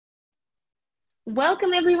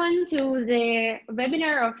Welcome everyone to the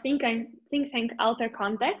webinar of Think Tank Alter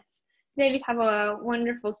Contexts. Today we have a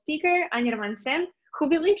wonderful speaker, Anirvan, who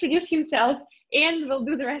will introduce himself and will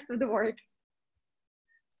do the rest of the work.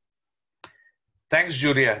 Thanks,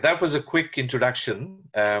 Julia. That was a quick introduction,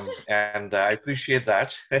 and I appreciate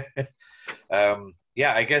that.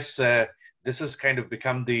 Yeah, I guess this has kind of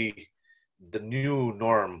become the new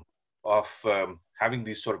norm of having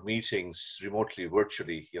these sort of meetings remotely,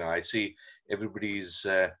 virtually. You know, I see everybody's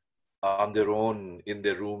on their own in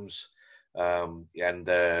their rooms and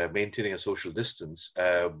maintaining a social distance,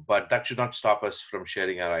 but that should not stop us from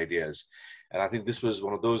sharing our ideas. And I think this was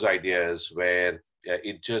one of those ideas where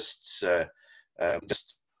it just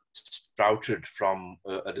sprouted from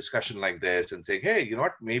a discussion like this and saying, hey, you know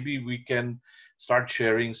what, maybe we can start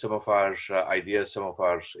sharing some of our ideas, some of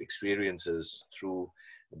our experiences through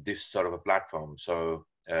this sort of a platform. So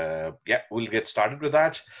yeah, we'll get started with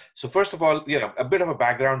that. So first of all, you know, a bit of a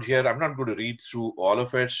background here. I'm not going to read through all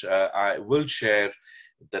of it. I will share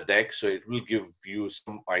the deck, so it will give you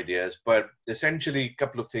some ideas, but essentially a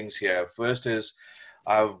couple of things here. First is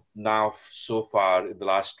I've now so far in the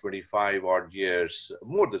last 25 odd years,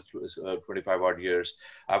 more than 25 odd years,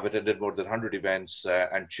 I've attended more than 100 events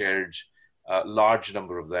and chaired a large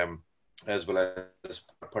number of them, as well as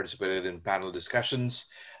participated in panel discussions.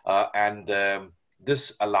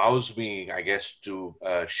 This allows me, I guess, to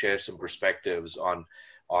share some perspectives on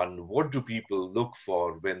what do people look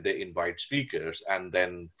for when they invite speakers, and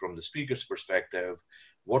then from the speaker's perspective,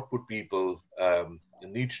 what would people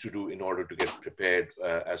need to do in order to get prepared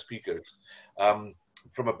as speakers.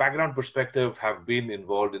 From a background perspective, have been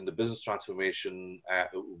involved in the business transformation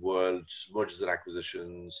world, mergers and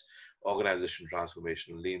acquisitions, organization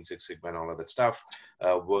transformation, Lean Six Sigma, and all of that stuff.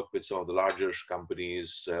 Worked with some of the larger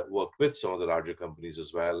companies, worked with some of the larger companies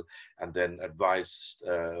as well, and then advised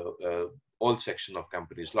all section of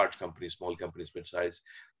companies, large companies, small companies, mid-size.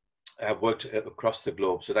 I've worked across the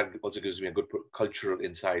globe, so that also gives me a good cultural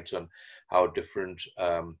insights on how different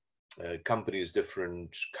companies,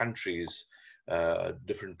 different countries,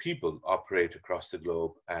 different people operate across the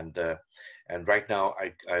globe. And right now,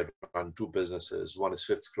 I run two businesses. One is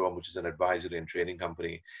Fifth Chrome, which is an advisory and training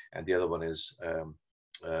company, and the other one is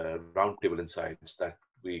Roundtable Insights, that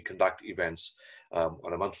we conduct events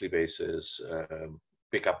on a monthly basis,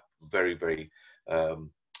 pick up very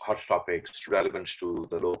hot topics relevant to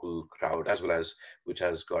the local crowd, as well as which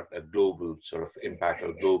has got a global sort of impact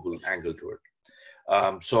or global angle to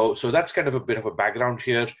it. So that's kind of a bit of a background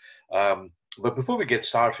here. But before we get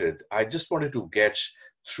started, I just wanted to get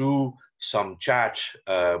through some chat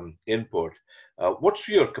input. What's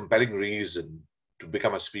your compelling reason to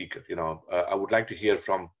become a speaker? You know, I would like to hear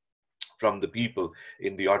from the people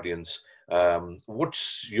in the audience.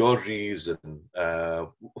 What's your reason?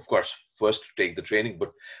 Of course, first to take the training,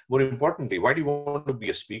 but more importantly, why do you want to be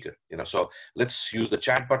a speaker? You know, so let's use the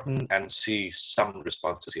chat button and see some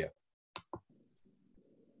responses here.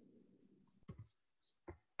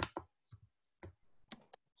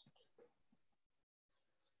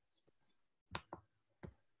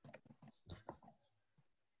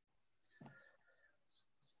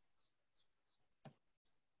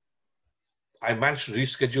 I managed to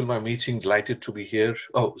reschedule my meeting. Delighted to be here.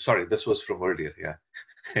 Oh, sorry, this was from earlier. Yeah,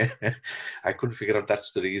 I couldn't figure out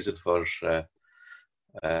that's the reason for to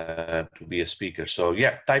be a speaker. So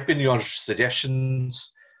yeah, type in your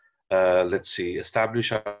suggestions. Let's see.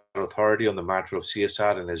 Establish our authority on the matter of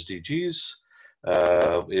CSR and SDGs.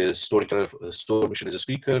 Is storyteller? Store mission is a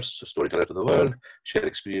speaker. So storyteller to the world. Share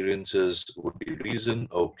experiences would be reason.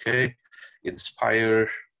 Okay. Inspire.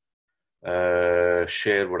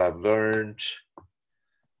 Share what I've learned.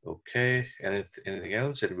 Okay, anything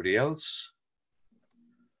else? Anybody else?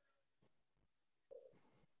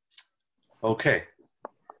 Okay.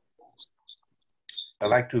 I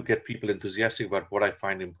like to get people enthusiastic about what I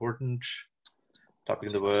find important. Topic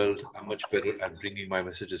in the world. I'm much better at bringing my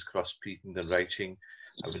messages across speaking than writing.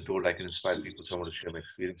 I've been told I can inspire people, so I want to share my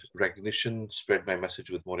experience. Recognition, spread my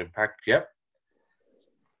message with more impact. Yep.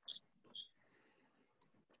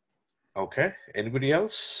 Okay, anybody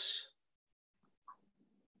else?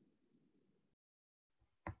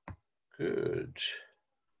 Good.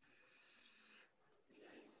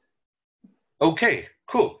 Okay,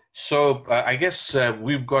 cool. So I guess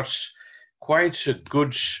we've got quite a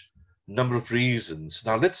good number of reasons.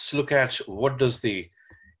 Now let's look at what is the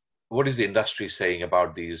industry saying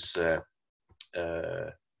about these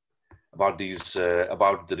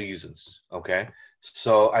about the reasons. Okay,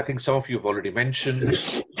 so I think some of you have already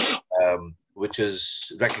mentioned, which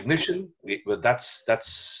is recognition. But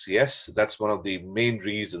that's yes, that's one of the main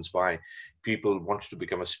reasons why people want to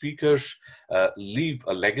become a speaker, leave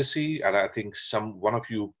a legacy. And I think one of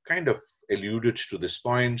you kind of alluded to this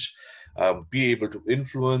point, be able to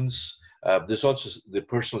influence. There's also the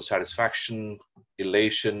personal satisfaction,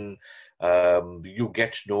 elation. You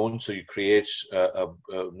get known, so you create a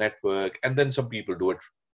network, and then some people do it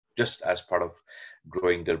just as part of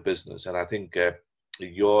growing their business. And I think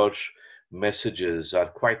your messages are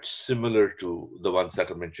quite similar to the ones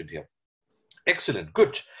that are mentioned here. Excellent,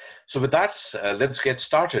 good. So with that, let's get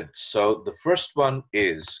started. So the first one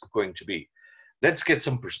is going to be, let's get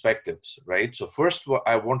some perspectives, right? So first,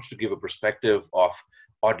 I want to give a perspective of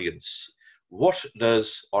audience. What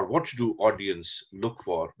do audience look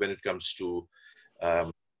for when it comes to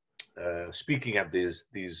speaking at these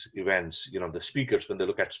events? You know, the speakers, when they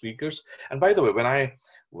look at speakers. And by the way,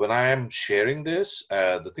 when I am sharing this,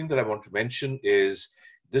 the thing that I want to mention is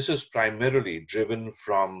this is primarily driven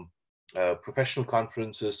from professional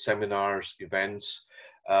conferences, seminars, events,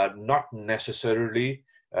 not necessarily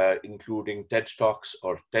including TED Talks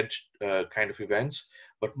or TED kind of events,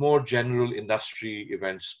 but more general industry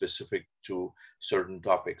events specific to certain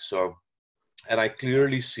topics. So, and I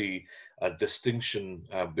clearly see a distinction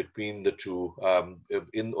between the two.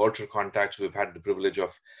 In Ultra Contacts, we've had the privilege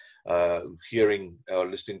of hearing or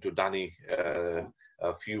listening to Dani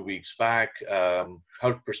a few weeks back.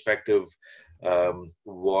 Her perspective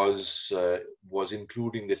was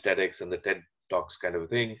including the TEDx and the TED Talks kind of a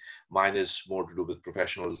thing. Mine is more to do with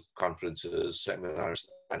professional conferences, seminars,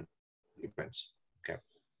 and events. Okay.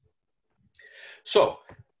 So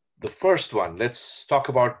the first one, let's talk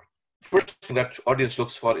about, first thing that audience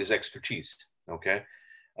looks for is expertise. Okay.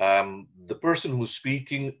 The person who's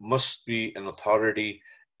speaking must be an authority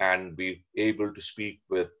and be able to speak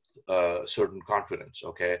with certain confidence.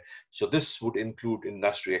 Okay, so this would include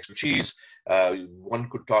industry expertise. One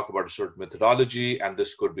could talk about a certain methodology, and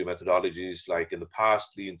this could be methodologies like in the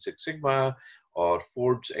past Lean Six Sigma or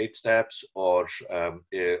Ford's 8 Steps, or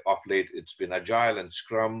of late it's been Agile and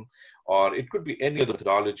Scrum, or it could be any other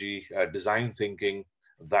methodology, design thinking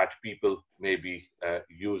that people may be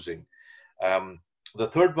using. The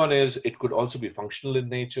third one is it could also be functional in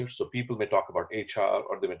nature. So people may talk about HR,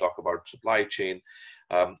 or they may talk about supply chain,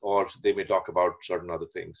 or they may talk about certain other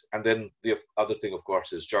things. And then the other thing, of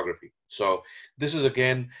course, is geography. So this is,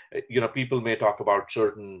 again, you know, people may talk about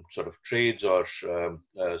certain sort of trades or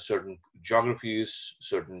certain geographies,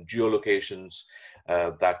 certain geolocations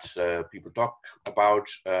that people talk about.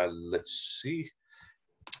 Let's see.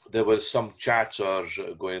 There was some chats are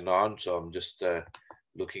going on, so I'm just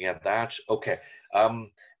looking at that. Okay.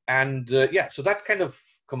 Yeah, so that kind of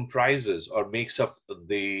comprises or makes up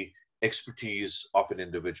the expertise of an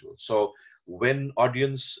individual. So when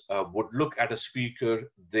audience would look at a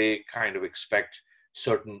speaker, they kind of expect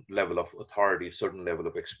certain level of authority, certain level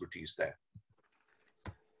of expertise there.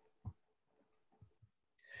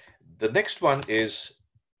 The next one is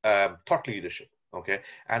thought leadership. Okay,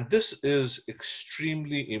 and this is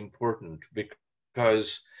extremely important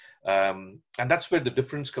because and that's where the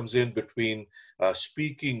difference comes in between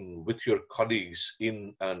speaking with your colleagues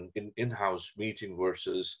in an in-house meeting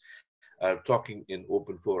versus talking in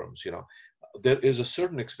open forums. You know, there is a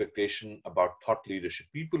certain expectation about thought leadership.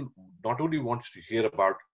 People not only want to hear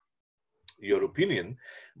about your opinion,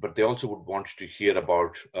 but they also would want to hear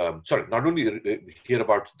about, not only hear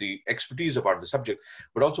about the expertise about the subject,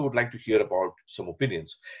 but also would like to hear about some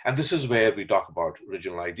opinions. And this is where we talk about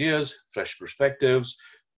original ideas, fresh perspectives,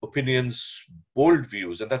 opinions, bold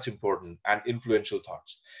views, and that's important, and influential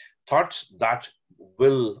thoughts. Thoughts that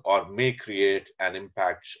will or may create an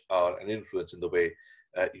impact or an influence in the way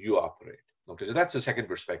you operate. Okay, so that's the second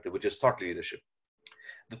perspective, which is thought leadership.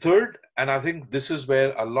 The third, and I think this is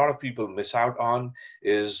where a lot of people miss out on,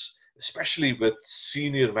 is especially with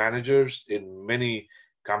senior managers in many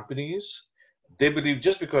companies, they believe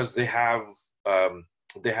just because they have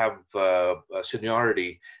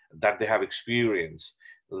seniority, that they have experience,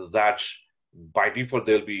 that by default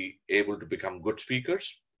they'll be able to become good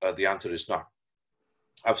speakers. The answer is not.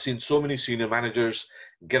 I've seen so many senior managers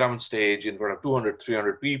get on stage in front of 200,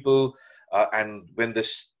 300 people, and when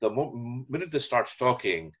the minute they start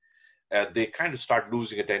talking, they kind of start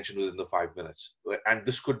losing attention within the 5 minutes. And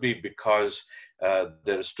this could be because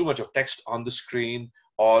there is too much of text on the screen,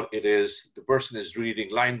 or it is the person is reading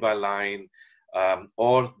line by line,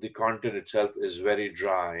 or the content itself is very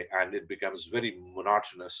dry and it becomes very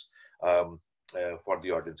monotonous for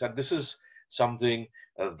the audience. And this is something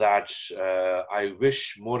that I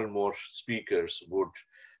wish more and more speakers would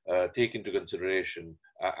take into consideration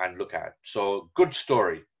and look at. So good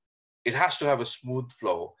story. It has to have a smooth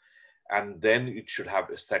flow. and then it should have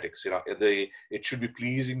aesthetics. It should be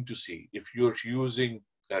pleasing to see. If you're using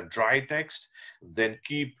dry text, then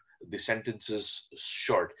keep the sentences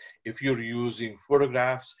short. If you're using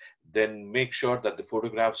photographs, then make sure that the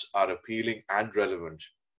photographs are appealing and relevant.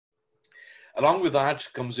 Along with that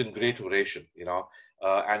comes in great oration,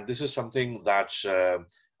 and this is something that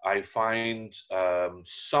I find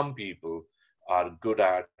some people are good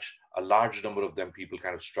at. A large number of them, people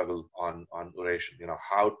kind of struggle on oration,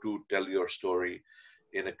 how to tell your story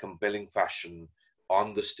in a compelling fashion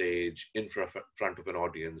on the stage in front of an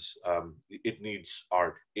audience. It needs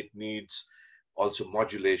art. It needs also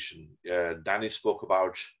modulation. Danny spoke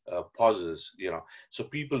about pauses, so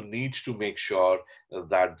people need to make sure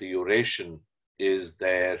that the oration is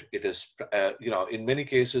there. It is, in many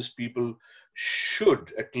cases, people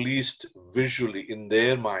should at least visually in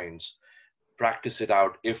their minds practice it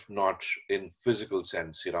out, if not in physical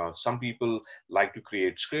sense. Some people like to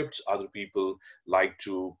create scripts, other people like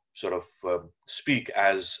to sort of speak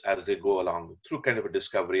as they go along through kind of a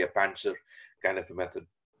discovery, a pantser kind of a method.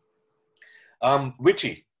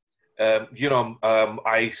 Witty,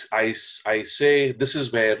 I say this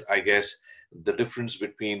is where I guess the difference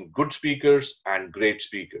between good speakers and great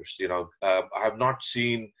speakers. I have not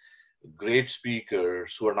seen great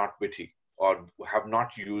speakers who are not witty or have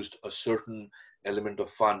not used a certain element of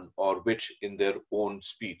fun or wit in their own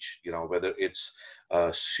speech, whether it's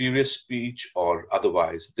a serious speech or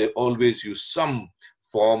otherwise. They always use some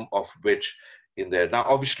form of wit in there. Now,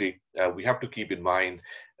 obviously, we have to keep in mind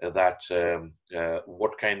that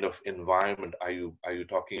what kind of environment are you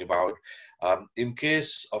talking about? In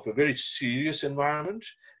case of a very serious environment,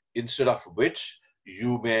 instead of wit,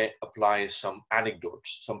 you may apply some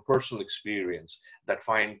anecdotes, some personal experience that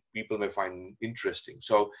people may find interesting.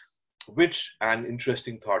 So wit and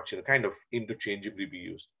interesting thoughts, kind of interchangeably be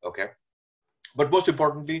used, okay? But most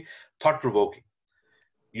importantly, thought-provoking.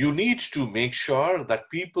 You need to make sure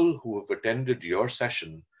that people who have attended your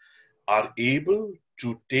session are able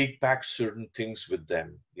to take back certain things with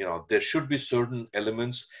them. There should be certain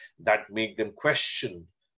elements that make them question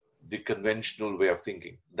the conventional way of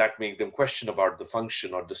thinking, that make them question about the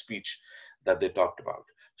function or the speech that they talked about.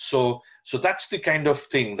 So that's the kind of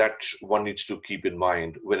thing that one needs to keep in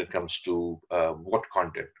mind when it comes to what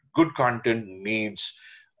content. Good content needs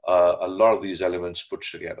a lot of these elements put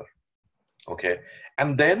together. Okay.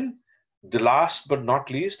 And then the last but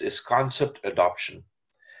not least is concept adoption.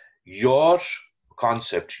 Your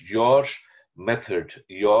concept, your method,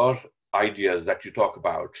 your ideas that you talk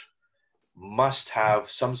about must have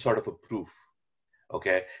some sort of a proof.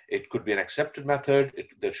 Okay, it could be an accepted method.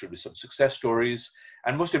 There should be some success stories,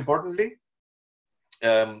 and most importantly,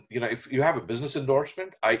 if you have a business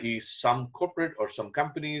endorsement, i.e., some corporate or some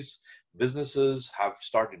companies, businesses have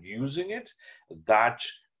started using it, that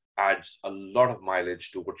adds a lot of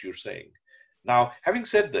mileage to what you're saying. Now, having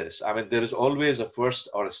said this, I mean, there is always a first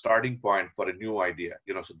or a starting point for a new idea.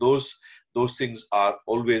 So those things are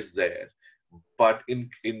always there. But in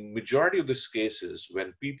majority of these cases,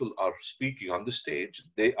 when people are speaking on the stage,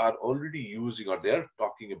 they are already using, or they're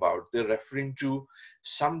talking about, they're referring to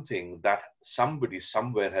something that somebody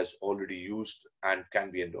somewhere has already used and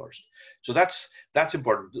can be endorsed. So that's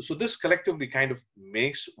important. So this collectively kind of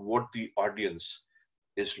makes what the audience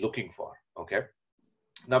is looking for. Okay.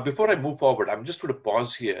 Now, before I move forward, I'm just going to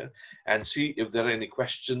pause here and see if there are any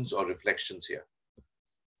questions or reflections here.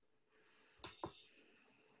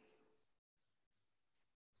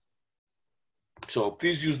 So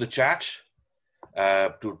please use the chat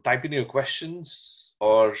to type in your questions,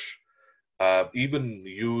 or even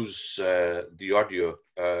use the audio.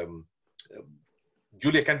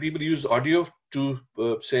 Julia, can people use audio to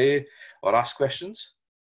say or ask questions?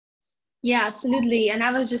 Yeah, absolutely. And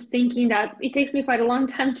I was just thinking that it takes me quite a long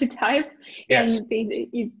time to type, yes, and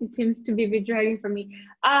it seems to be a bit dragging for me.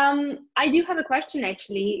 I do have a question,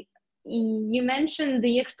 actually. You mentioned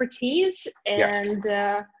the expertise and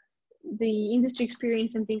the industry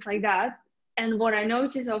experience and things like that. And what I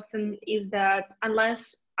notice often is that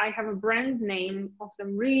unless I have a brand name of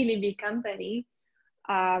some really big company,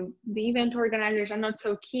 the event organizers are not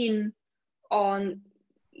so keen on,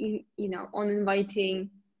 on inviting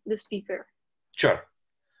the speaker. Sure.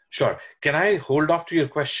 Can I hold off to your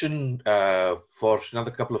question for another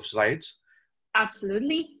couple of slides?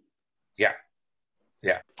 Absolutely. Yeah.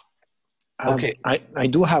 Okay. I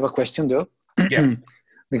do have a question though. Yeah.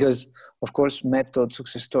 Because of course, method,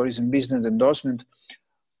 success stories, and business endorsement,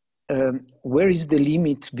 where is the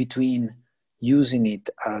limit between using it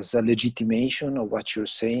as a legitimation of what you're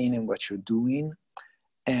saying and what you're doing,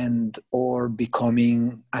 and or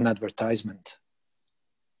becoming an advertisement?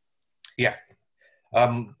 Yeah.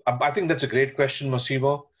 I think that's a great question,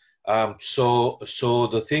 Massimo. So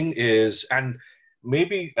the thing is, and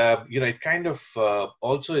maybe it kind of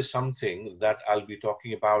also is something that I'll be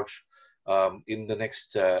talking about in the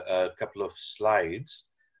next couple of slides.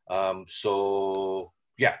 So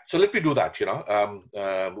yeah, so let me do that.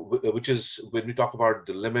 Which is when we talk about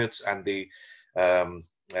the limits and the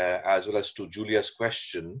as well as to Julia's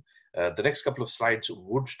question. The next couple of slides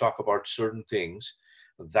would talk about certain things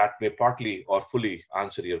that may partly or fully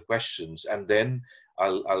answer your questions, and then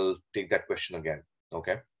I'll take that question again.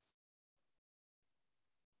 Okay.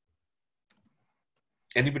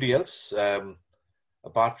 Anybody else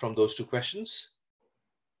apart from those two questions?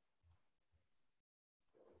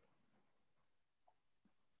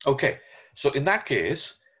 Okay. So in that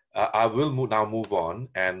case, I will now move on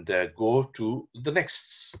and go to the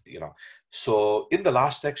next. So in the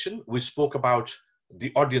last section, we spoke about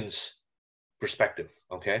the audience perspective.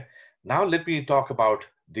 Okay. Now let me talk about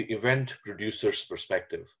the event producer's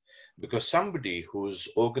perspective, because somebody who's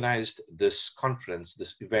organized this conference,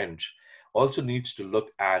 this event, also needs to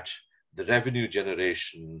look at the revenue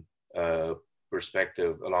generation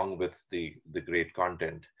perspective along with the great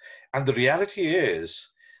content. And the reality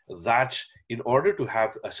is that in order to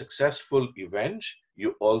have a successful event,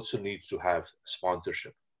 you also need to have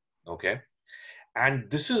sponsorship. Okay. And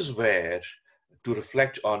this is where, to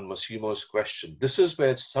reflect on Massimo's question, this is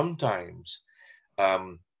where sometimes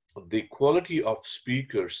the quality of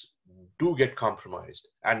speakers do get compromised.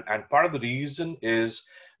 And part of the reason is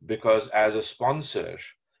because as a sponsor,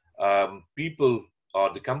 people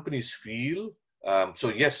or the companies feel, so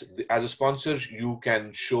yes, as a sponsor, you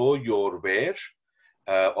can show your where,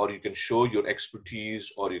 or you can show your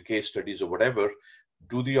expertise or your case studies or whatever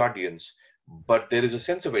to the audience, but there is a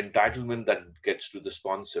sense of entitlement that gets to the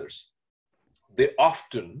sponsors. They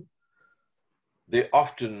often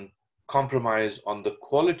compromise on the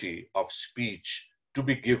quality of speech to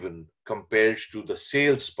be given compared to the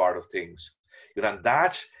sales part of things. And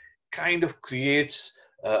that kind of creates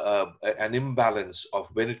an imbalance of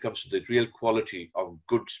when it comes to the real quality of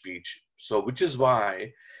good speech. So which is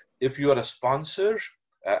why if you are a sponsor,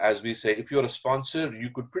 as we say, if you're a sponsor, you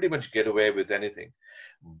could pretty much get away with anything.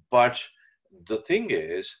 But the thing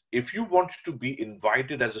is, if you want to be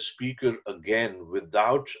invited as a speaker again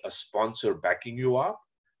without a sponsor backing you up,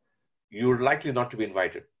 you're likely not to be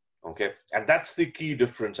invited. Okay, and that's the key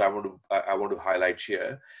difference I want to highlight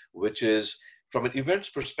here, which is from an events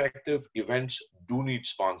perspective, events do need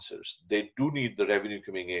sponsors. They do need the revenue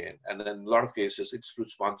coming in, and in a lot of cases, it's through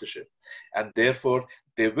sponsorship, and therefore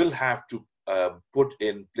they will have to put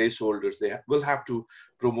in placeholders. They will have to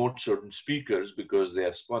promote certain speakers because they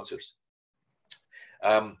are sponsors.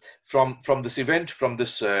 From this event, from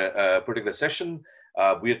this particular session,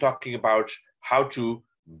 we are talking about how to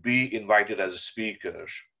be invited as a speaker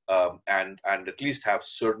and at least have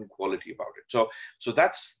certain quality about it. So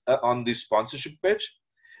that's on the sponsorship bit.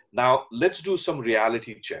 Now let's do some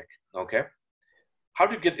reality check. Okay, how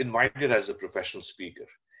to get invited as a professional speaker?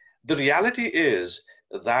 The reality is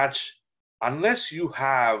that unless you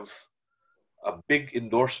have a big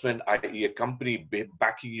endorsement, i.e. a company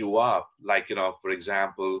backing you up, like, for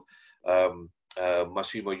example,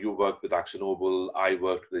 Massimo, you worked with AkzoNobel, I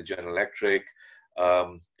worked with General Electric,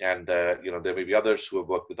 and there may be others who have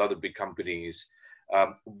worked with other big companies.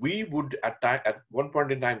 We would, at one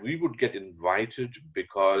point in time, we would get invited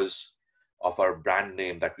because of our brand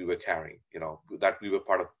name that we were carrying, that we were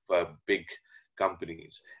part of big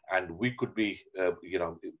companies. And we could be,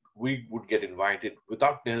 we would get invited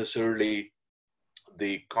without necessarily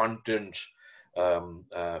the content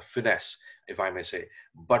finesse, if I may say.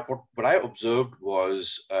 But what I observed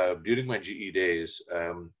was during my GE days,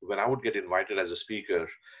 when I would get invited as a speaker,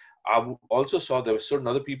 I also saw there were certain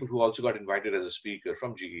other people who also got invited as a speaker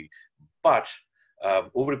from GE. But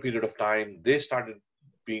over a period of time, they started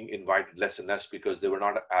being invited less and less because they were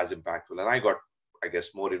not as impactful. And I got, I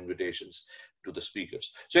guess, more invitations to the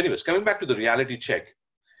speakers. So anyways, coming back to the reality check,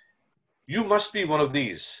 you must be one of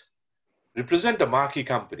these. Represent a marquee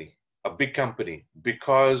company, a big company,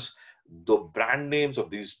 because the brand names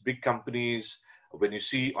of these big companies, when you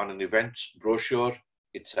see on an event brochure,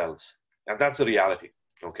 it sells. And that's a reality,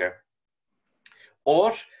 okay?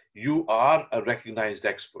 Or you are a recognized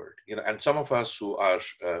expert, and some of us who are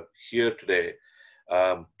here today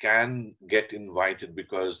can get invited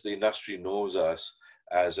because the industry knows us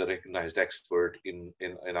as a recognized expert in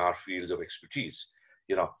our fields of expertise,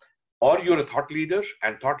 or you're a thought leader,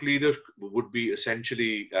 and thought leader would be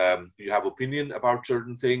essentially you have opinion about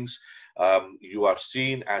certain things. You are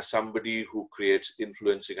seen as somebody who creates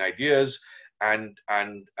influencing ideas, and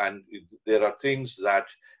there are things that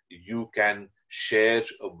you can share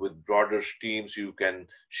with broader teams, you can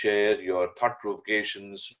share your thought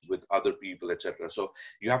provocations with other people, etc. So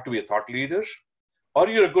you have to be a thought leader, or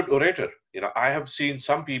you're a good orator. I have seen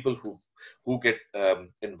some people who get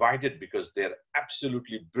invited because they're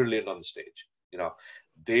absolutely brilliant on the stage.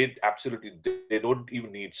 They don't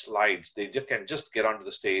even need slides. They can just get onto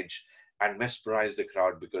the stage and mesmerize the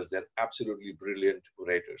crowd because they're absolutely brilliant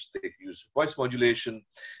orators. They use voice modulation,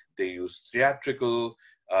 they use theatrical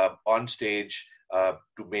on stage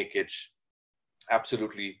to make it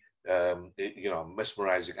absolutely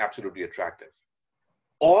mesmerizing, absolutely attractive.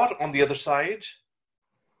 Or on the other side,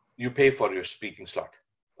 you pay for your speaking slot,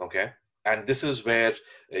 okay? And this is where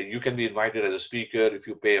you can be invited as a speaker. If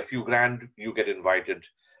you pay a few grand, you get invited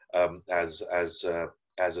as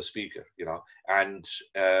a speaker, And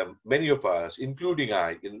many of us, including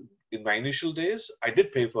I, in my initial days, I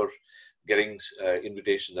did pay for getting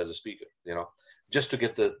invitations as a speaker, just to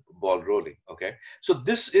get the ball rolling, okay? So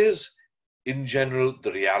this is, in general,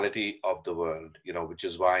 the reality of the world, which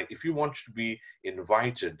is why if you want to be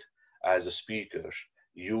invited as a speaker,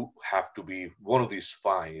 you have to be one of these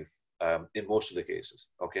 5 in most of the cases,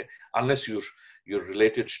 okay? Unless you're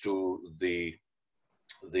related to the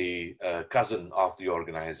cousin of the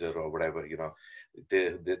organizer or whatever,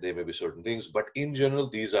 there may be certain things, but in general,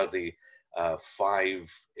 these are the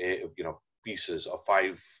 5 pieces or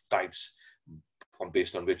 5 types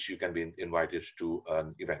based on which you can be invited to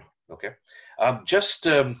an event, okay?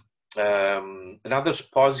 Another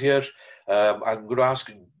pause here. I'm going to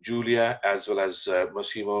ask Julia as well as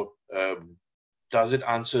Massimo. Does it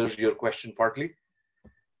answer your question partly?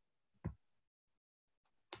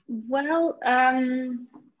 Well,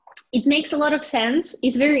 it makes a lot of sense.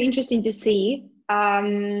 It's very interesting to see.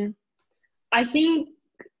 I think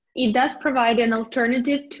it does provide an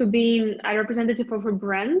alternative to being a representative of a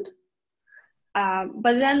brand.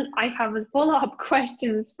 But then I have a follow-up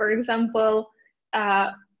questions. For example,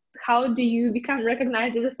 how do you become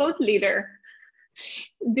recognized as a thought leader?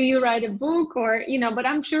 Do you write a book, or but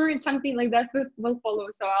I'm sure it's something like that will follow,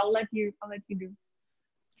 so I'll let you do.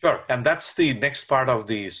 Sure. And that's the next part of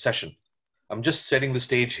the session. I'm just setting the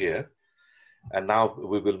stage here, and now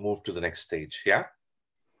we will move to the next stage. Yeah.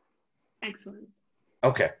 Excellent.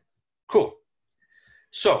 Okay, cool.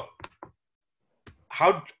 So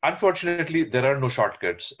unfortunately, there are no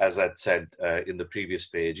shortcuts, as I'd said in the previous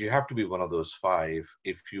page. You have to be one of those 5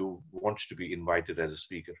 if you want to be invited as a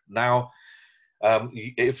speaker. Now,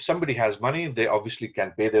 if somebody has money, they obviously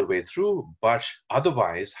can pay their way through, but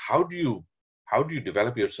otherwise, how do you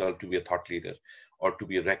develop yourself to be a thought leader or to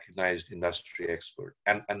be a recognized industry expert?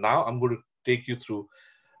 And now I'm going to take you through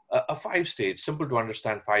a 5-stage, simple to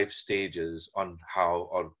understand 5 stages on how,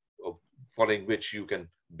 or following which you can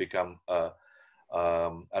become a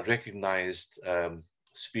recognized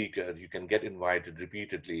speaker. You can get invited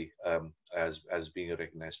repeatedly as being a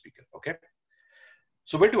recognized speaker, okay?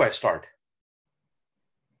 So where do I start?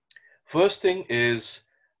 First thing is,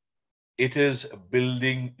 it is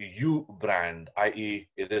building you brand, i.e.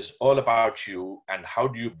 it is all about you and how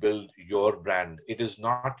do you build your brand. It is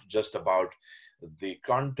not just about the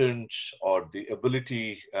content or the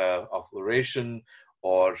ability of oration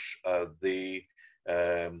or the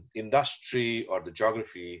industry or the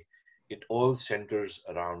geography. It all centers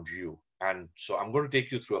around you. And so I'm going to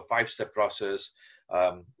take you through a 5-step process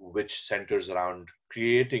which centers around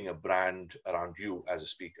creating a brand around you as a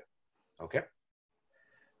speaker. Okay.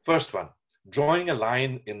 First one, drawing a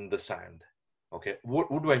line in the sand. Okay. What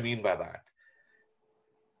do I mean by that?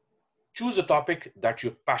 Choose a topic that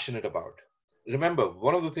you're passionate about. Remember,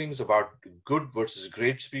 one of the things about good versus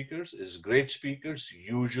great speakers is great speakers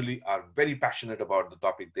usually are very passionate about the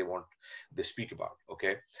topic they speak about.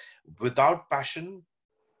 Okay. Without passion,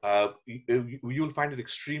 you'll find it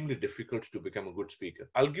extremely difficult to become a good speaker.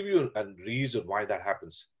 I'll give you a reason why that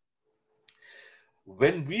happens.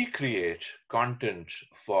 When we create content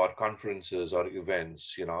for conferences or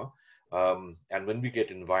events, and when we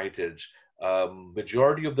get invited,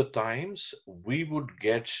 majority of the times we would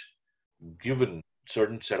get given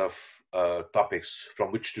certain set of topics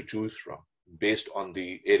from which to choose from based on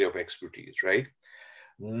the area of expertise, right?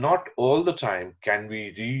 Not all the time can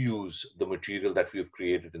we reuse the material that we've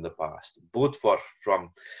created in the past, both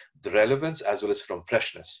from the relevance as well as from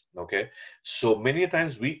freshness, okay? So many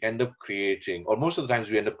times we end up creating, or most of the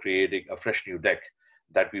times we end up creating a fresh new deck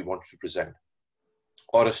that we want to present,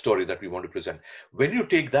 or a story that we want to present. When you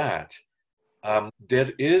take that,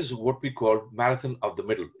 there is what we call marathon of the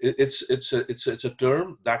middle. It's a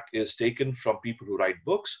term that is taken from people who write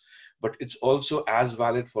books, but it's also as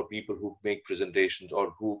valid for people who make presentations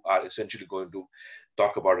or who are essentially going to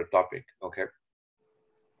talk about a topic. Okay.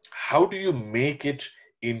 how do you make it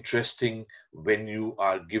interesting when you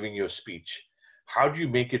are giving your speech? How do you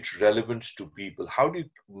make it relevant to people? How do you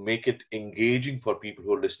make it engaging for people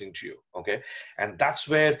who are listening to you? Okay. And that's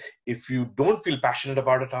where, if you don't feel passionate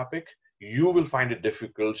about a topic, you will find it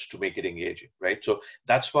difficult to make it engaging, right? So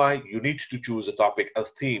that's why you need to choose a topic, a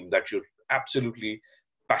theme that you're absolutely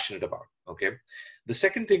passionate about. Okay. The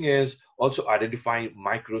second thing is also identify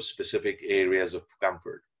micro specific areas of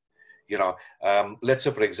comfort. you know let's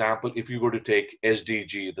say, for example, if you go to take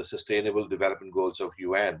SDG, the Sustainable Development Goals of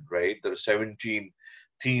UN, right? There are 17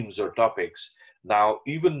 themes or topics. Now,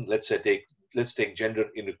 even let's take gender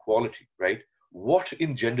inequality, right? What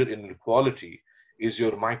in gender inequality is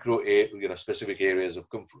your specific areas of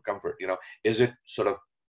comfort? Is it sort of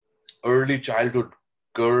early childhood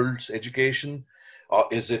girls education, or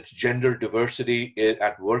is it gender diversity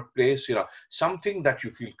at workplace? Something that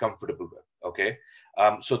you feel comfortable with. Okay.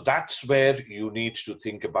 So that's where you need to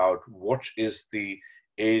think about what is the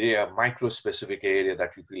micro specific area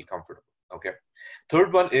that you feel comfortable. Okay.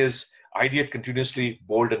 Third one is ideate continuously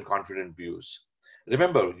bold and confident views.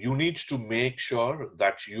 Remember, you need to make sure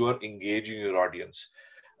that you are engaging your audience.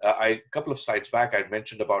 A couple of slides back, I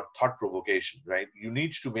mentioned about thought provocation, right? You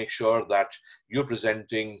need to make sure that you're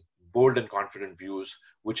presenting bold and confident views,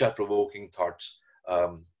 which are provoking thoughts,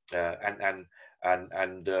 and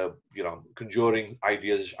conjuring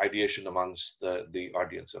ideation amongst the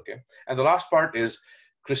audience. Okay, and the last part is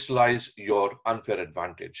crystallize your unfair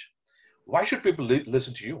advantage. Why should people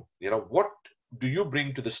listen to you? What do you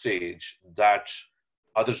bring to the stage that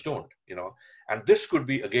others don't? And this could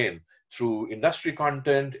be, again, through industry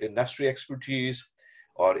content, industry expertise,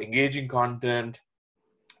 or engaging content,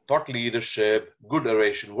 thought leadership, good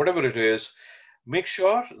oration, whatever it is. Make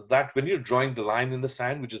sure that when you're drawing the line in the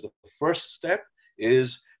sand, which is the first step,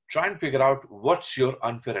 is try and figure out what's your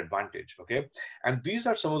unfair advantage. Okay, and these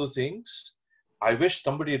are some of the things I wish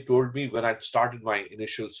somebody had told me when I started my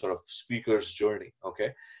initial sort of speaker's journey.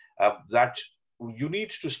 Okay, that you need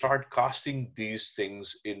to start casting these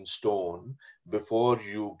things in stone before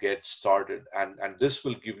you get started, and this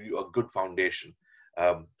will give you a good foundation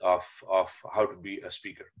of how to be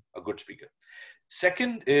a good speaker.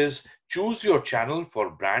 Second is choose your channel for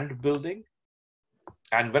brand building.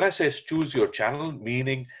 And when I say choose your channel,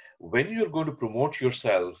 meaning when you're going to promote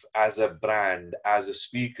yourself as a brand, as a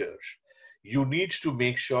speaker, you need to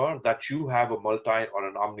make sure that you have a multi or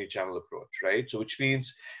an omni-channel approach, right? So which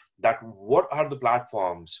means that what are the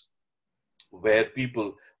platforms where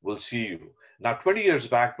people will see you? Now, 20 years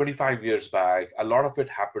back, 25 years back, a lot of it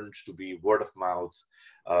happened to be word of mouth,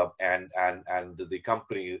 and the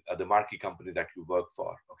company, the marquee company that you work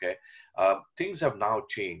for. Okay, things have now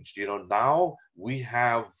changed. Now we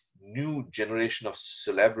have new generation of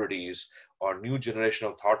celebrities or new generation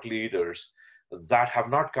of thought leaders that have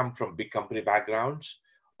not come from big company backgrounds,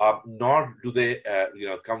 nor do they,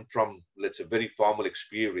 come from, let's say, very formal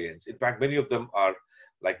experience. In fact, many of them are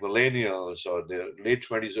like millennials or their late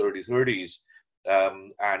 20s, early 30s,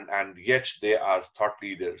 and yet they are thought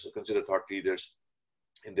leaders, or considered thought leaders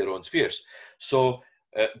in their own spheres. So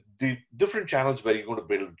the different channels where you're going to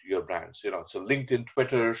build your brands, so LinkedIn,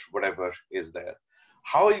 Twitter, whatever is there.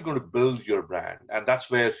 How are you going to build your brand? And that's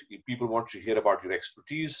where people want to hear about your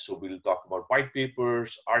expertise. So we'll talk about white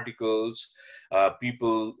papers, articles.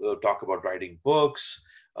 People talk about writing books.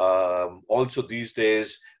 Also, these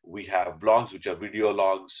days, we have vlogs, which are video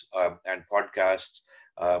logs, and podcasts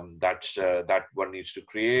that one needs to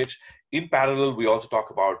create. In parallel, we also talk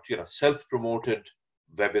about self-promoted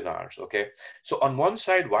webinars. Okay, so on one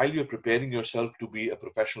side, while you're preparing yourself to be a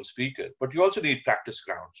professional speaker, but you also need practice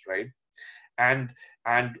grounds, right? And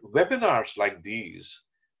webinars like these,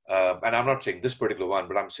 and I'm not saying this particular one,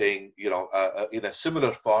 but I'm saying in a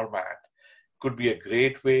similar format, could be a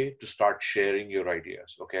great way to start sharing your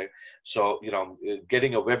ideas. Okay, so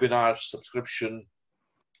getting a webinar subscription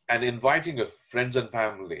and inviting your friends and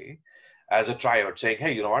family as a tryout, saying,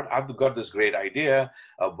 hey, you know what, I've got this great idea.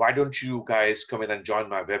 Why don't you guys come in and join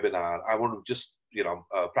my webinar? I want to just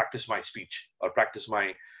practice my speech, or practice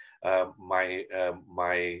my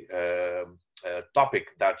topic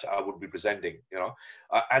that I would be presenting.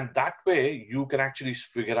 And that way you can actually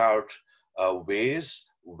figure out ways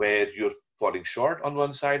where you're falling short on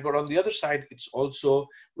one side, but on the other side, it's also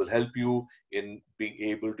will help you in being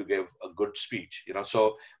able to give a good speech.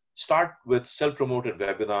 So start with self-promoted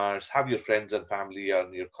webinars, have your friends and family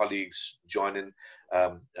and your colleagues join in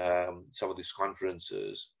some of these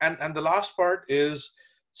conferences. And the last part is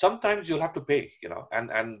sometimes you'll have to pay,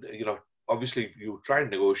 and obviously you try to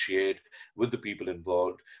negotiate with the people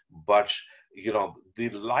involved, but the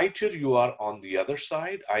lighter you are on the other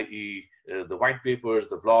side, i.e. The white papers,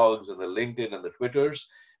 the vlogs, and the LinkedIn and the Twitters,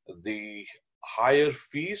 the higher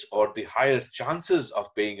fees or the higher chances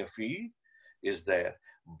of paying a fee is there.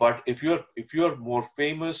 But if you're more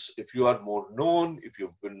famous, if you are more known, if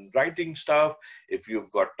you've been writing stuff, if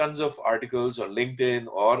you've got tons of articles on LinkedIn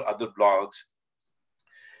or other blogs,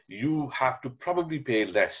 you have to probably pay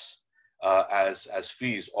less as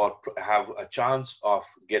fees, or have a chance of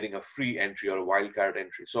getting a free entry or a wildcard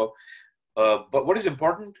entry. So, but what is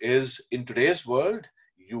important is, in today's world,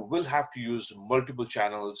 you will have to use multiple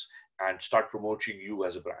channels and start promoting you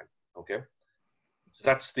as a brand. Okay, so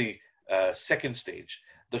that's the second stage.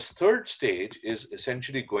 The third stage is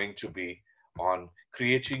essentially going to be on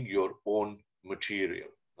creating your own material.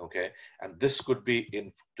 Okay, and this could be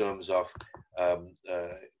in terms of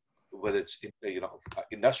whether it's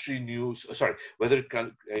industry news, whether it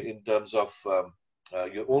can in terms of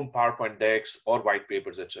your own PowerPoint decks or white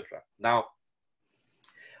papers, etc. Now,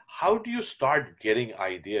 how do you start getting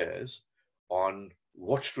ideas on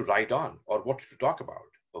what to write on or what to talk about?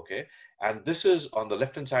 Okay, and this is on the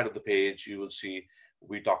left hand side of the page. You will see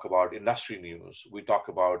we talk about industry news. We talk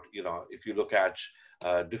about, if you look at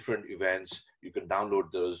different events, you can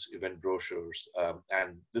download those event brochures,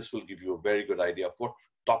 and this will give you a very good idea of what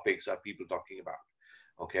topics are people talking about.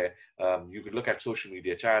 Okay, you can look at social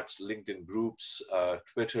media chats, LinkedIn groups,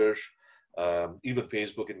 Twitter, even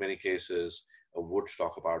Facebook in many cases would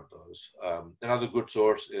talk about those. Another good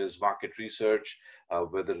source is market research,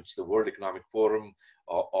 whether it's the World Economic Forum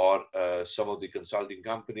or some of the consulting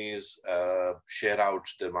companies share out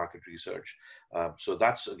their market research. So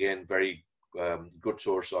that's, again, very good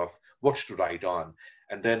source of what to write on.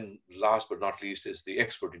 And then last but not least is the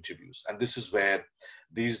expert interviews. And this is where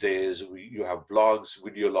these days you have blogs,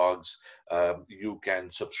 video logs, you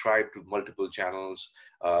can subscribe to multiple channels,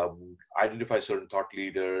 identify certain thought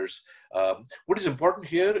leaders. What is important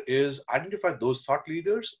here is identify those thought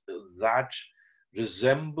leaders that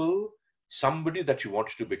resemble somebody that you want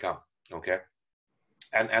to become, okay?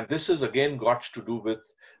 And this is, again, got to do with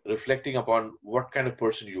reflecting upon what kind of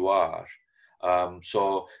person you are.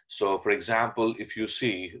 So for example, if you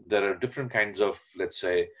see, there are different kinds of, let's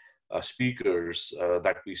say, speakers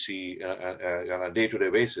that we see on a day-to-day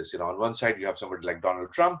basis. On one side, you have somebody like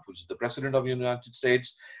Donald Trump, who's the president of the United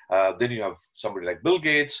States. Then you have somebody like Bill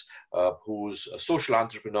Gates, who's a social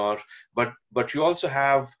entrepreneur. But you also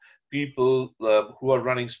have people who are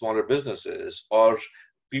running smaller businesses, or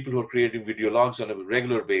people who are creating video logs on a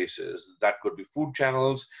regular basis. That could be food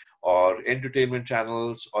channels or entertainment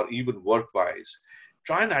channels, or even work-wise.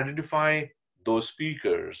 Try and identify those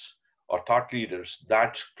speakers or thought leaders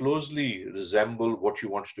that closely resemble what you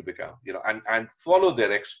want to become, and follow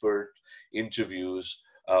their expert interviews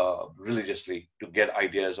religiously to get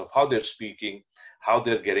ideas of how they're speaking, how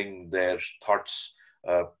they're getting their thoughts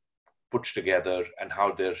put together, and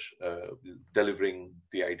how they're delivering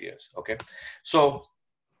the ideas. Okay, so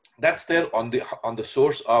that's there on the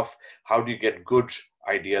source of how do you get good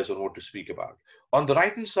ideas on what to speak about. On the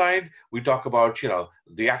right hand side, we talk about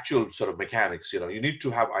the actual sort of mechanics. You need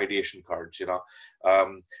to have ideation cards.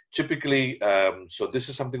 Typically, so this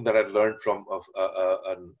is something that I learned from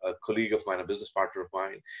a colleague of mine, a business partner of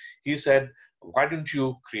mine. He said, why don't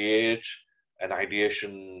you create an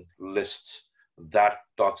ideation list that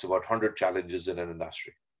talks about 100 challenges in an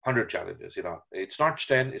industry? 100 challenges, it's not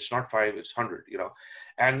 10, it's not 5, it's 100,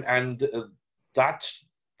 and that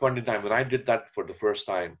point in time when I did that for the first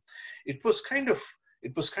time, it was kind of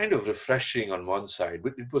refreshing on one side,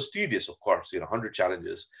 but it was tedious, of course, 100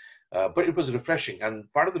 challenges, but it was refreshing.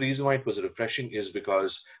 And part of the reason why it was refreshing is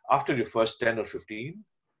because after your first 10 or 15,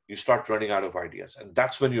 you start running out of ideas, and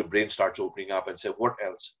that's when your brain starts opening up and say, what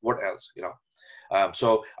else,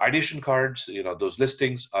 so ideation cards, those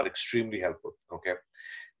listings are extremely helpful. Okay,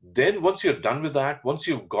 then once you're done with that, once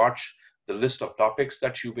you've got the list of topics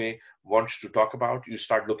that you may want to talk about, you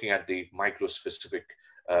start looking at the micro-specific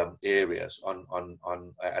areas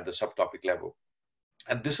at the subtopic level.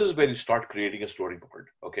 And this is where you start creating a storyboard,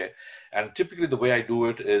 okay? And typically the way I do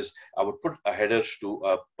it is I would put a header to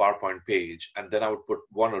a PowerPoint page, and then I would put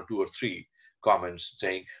 1 or 2 or 3 comments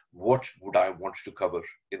saying, what would I want to cover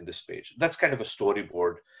in this page? That's kind of a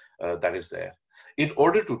storyboard that is there. In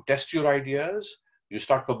order to test your ideas, you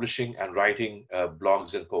start publishing and writing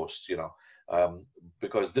blogs and posts,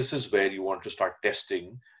 because this is where you want to start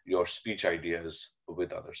testing your speech ideas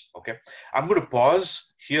with others. Okay, I'm going to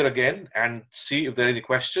pause here again and see if there are any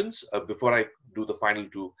questions before I do the final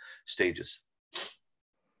 2 stages.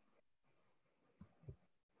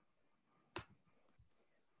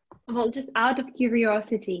 Well, just out of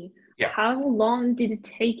curiosity, Yeah. how long did it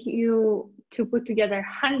take you to put together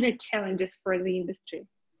 100 challenges for the industry?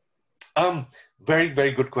 Very,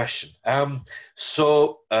 very good question.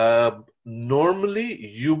 Normally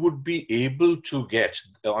you would be able to get,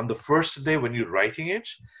 on the first day when you're writing it,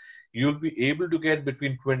 you'll be able to get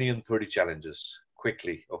between 20 and 30 challenges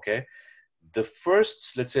quickly, okay? The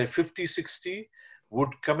first, let's say 50, 60 would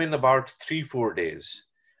come in about 3, 4 days.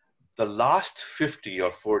 The last 50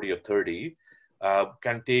 or 40 or 30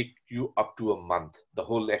 can take you up to a month, the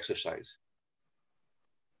whole exercise.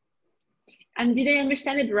 And did I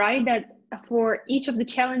understand it right that for each of the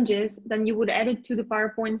challenges, then you would add it to the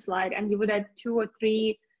PowerPoint slide and you would add 2 or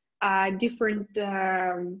 3 different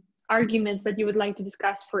arguments that you would like to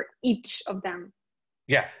discuss for each of them?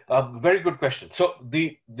 Yeah, very good question. So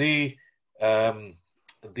the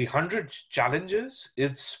 100 challenges,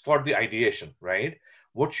 it's for the ideation, right?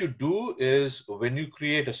 What you do is when you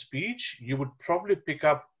create a speech, you would probably pick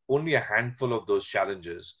up only a handful of those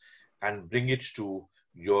challenges and bring it to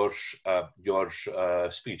your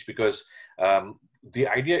speech, because the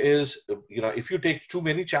idea is, if you take too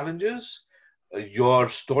many challenges, your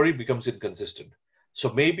story becomes inconsistent.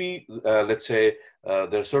 So maybe let's say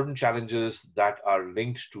there are certain challenges that are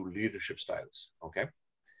linked to leadership styles. Okay,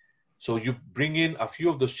 so you bring in a few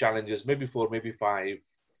of those challenges, maybe 4, maybe 5,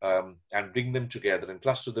 and bring them together and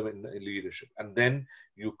cluster them in leadership, and then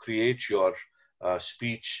you create your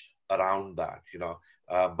speech around that.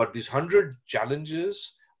 But these 100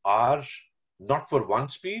 challenges are not for one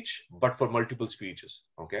speech, but for multiple speeches.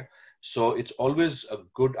 Okay, so it's always a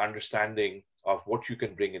good understanding of what you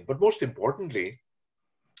can bring in. But most importantly,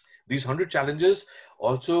 these 100 challenges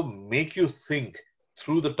also make you think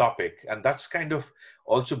through the topic, and that's kind of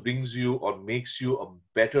also brings you or makes you a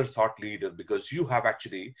better thought leader, because you have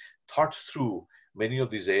actually thought through many of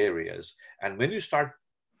these areas. And when you start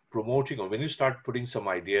promoting, or when you start putting some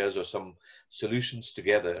ideas or some solutions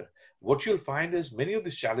together, what you'll find is many of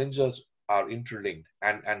these challenges are interlinked,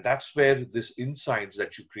 and that's where this insights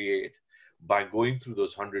that you create by going through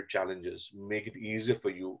those 100 challenges make it easier for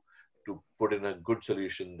you to put in a good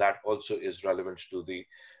solution that also is relevant to the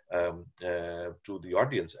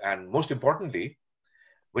audience. And most importantly,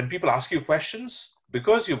 when people ask you questions,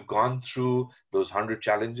 because you've gone through those 100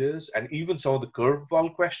 challenges and even some of the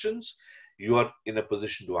curveball questions, you are in a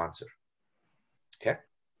position to answer. Okay.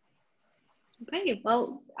 Okay,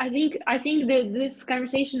 well, I think that this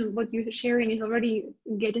conversation, what you're sharing, is already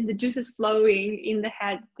getting the juices flowing in the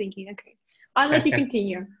head. Thinking, okay, I'll let you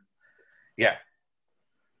continue. Yeah.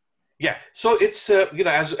 Yeah, so it's,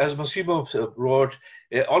 as Massimo wrote,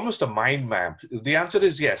 almost a mind map. The answer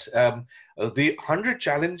is yes. The 100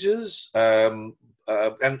 challenges, and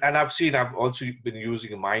I've also been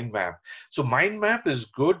using a mind map. So mind map is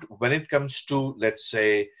good when it comes to, let's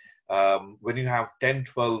say, when you have 10,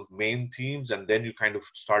 12 main themes, and then you kind of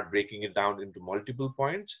start breaking it down into multiple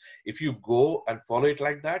points. If you go and follow it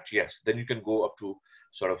like that, yes, then you can go up to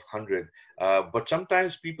sort of 100. But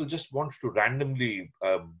sometimes people just want to randomly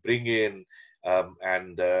bring in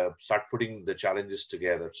and start putting the challenges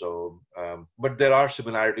together. So, but there are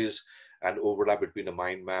similarities and overlap between a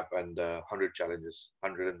mind map and 100 challenges,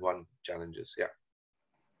 101 challenges. Yeah.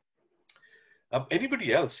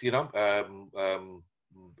 Anybody else, if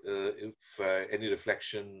any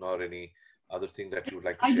reflection or any other thing that you would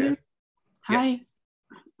like to share? Do. Hi. Yes.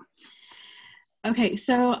 Okay,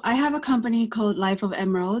 so I have a company called Life of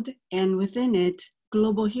Emerald, and within it,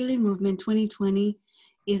 Global Healing Movement 2020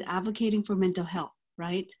 is advocating for mental health,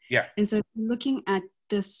 right? Yeah. And so looking at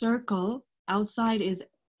the circle, outside is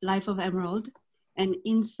Life of Emerald, and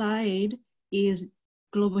inside is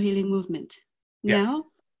Global Healing Movement. Yeah. Now,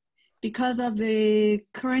 because of the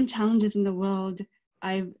current challenges in the world,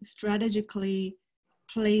 I've strategically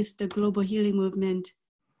placed the Global Healing Movement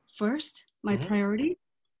first, my priority.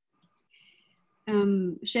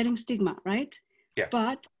 Shedding stigma, right? Yeah.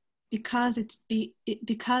 But because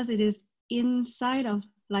because it is inside of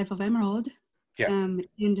Life of Emerald, yeah. And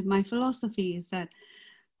my philosophy is that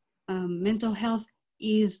mental health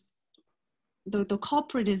is the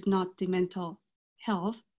culprit is not the mental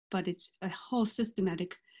health, but it's a whole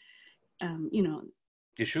systematic,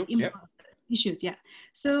 issue. Yeah. Issues. Yeah.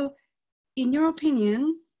 So, in your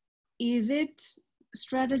opinion, is it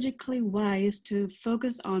strategically wise to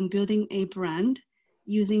focus on building a brand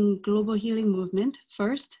using Global Healing Movement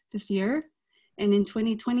first this year, and in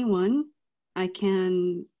 2021 I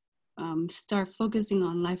can start focusing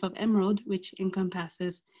on Life of Emerald, which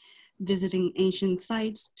encompasses visiting ancient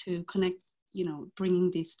sites to connect,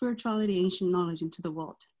 bringing the spirituality, ancient knowledge into the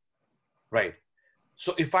world? Right.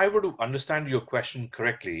 So if I were to understand your question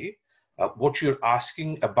correctly, what you're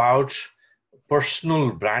asking about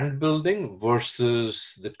personal brand building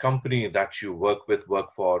versus the company that you work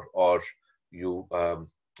for, or you are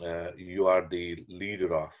the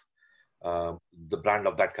leader of the brand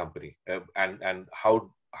of that company, and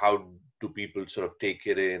how do people sort of take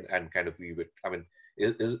it in and kind of view it? I mean,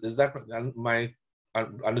 is that my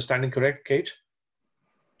understanding correct, Kate?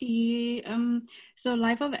 So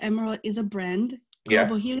Life of Emerald is a brand. Yeah,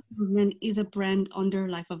 Global Healing Movement is a brand under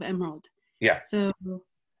Life of Emerald. yeah. So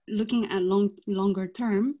looking at longer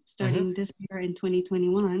term, Hmm. starting this year in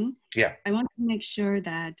 2021, Yeah. I want to make sure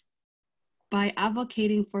that by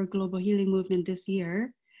advocating for Global Healing Movement this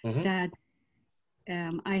year, Hmm. that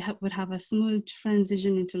would have a smooth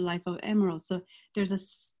transition into Life of Emerald. So there's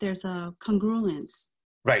a congruence.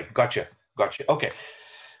 Right. Gotcha. Okay.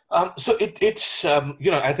 So it's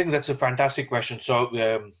I think that's a fantastic question. So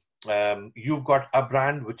you've got a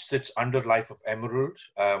brand which sits under Life of Emerald,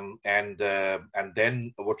 and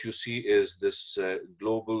then what you see is this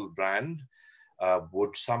global brand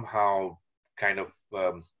would somehow kind of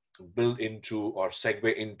build into or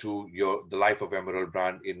segue into the Life of Emerald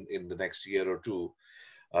brand in the next year or two.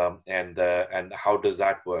 And how does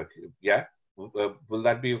that work? Yeah, will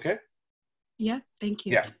that be okay? Yeah, thank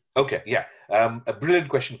you. Yeah. Okay. Yeah. A brilliant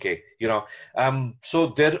question, Kate.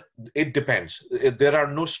 So it depends. There are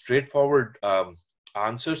no straightforward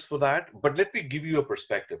answers for that, but let me give you a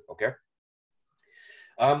perspective. Okay.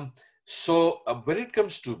 Um, so when it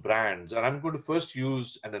comes to brands, and I'm going to first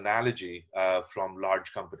use an analogy from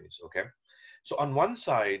large companies. Okay. So on one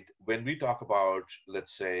side, when we talk about,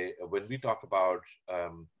 let's say, when we talk about,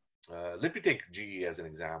 let me take GE as an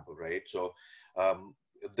example, right? So um,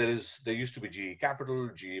 there used to be GE Capital,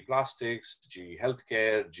 GE Plastics, GE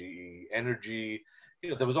Healthcare, GE Energy.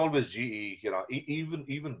 There was always GE.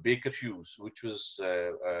 Even Baker Hughes, which was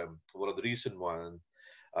one of the recent ones.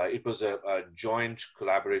 It was a joint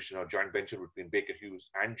collaboration or joint venture between Baker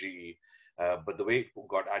Hughes and GE. But the way it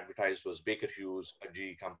got advertised was Baker Hughes, a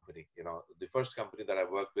GE company. The first company that I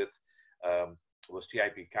worked with was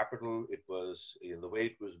TIP Capital. It was, the way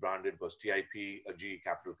it was branded was TIP, a GE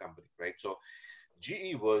Capital company, right? So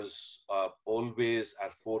GE was always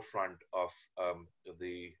at forefront of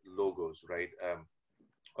the logos, right?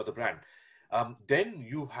 Or the brand. Then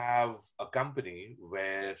you have a company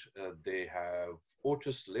where they have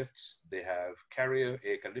Otis lifts, they have Carrier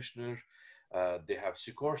air conditioner, they have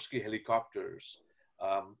Sikorsky helicopters,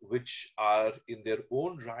 which are in their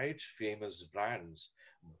own right famous brands.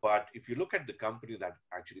 But if you look at the company that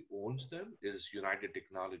actually owns them is United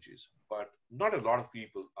Technologies, but not a lot of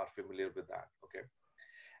people are familiar with that. Okay,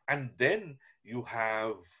 and then you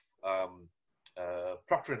have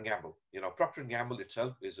Procter and Gamble. Procter and Gamble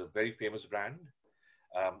itself is a very famous brand,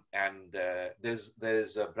 and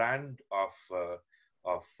there's a brand of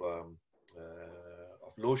of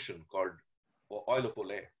lotion called Oil of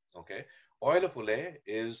Olay. Okay, Oil of Olay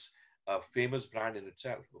is a famous brand in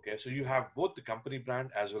itself. Okay, so you have both the company brand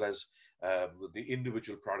as well as the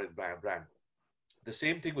individual product brand. The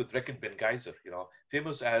same thing with Reckitt Benckiser,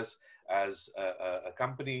 famous as a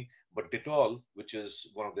company, but Dettol, which is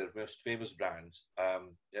one of their most famous brands,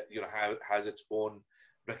 has its own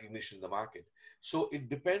recognition in the market. So it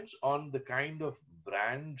depends on the kind of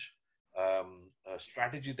brand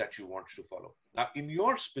strategy that you want to follow. Now, in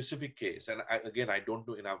your specific case, and again, I don't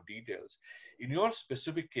know enough details. In your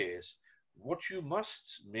specific case, what you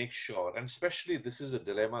must make sure, and especially this is a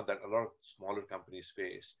dilemma that a lot of smaller companies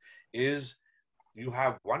face, is you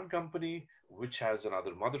have one company which has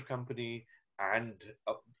another mother company, and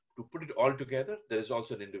to put it all together, there is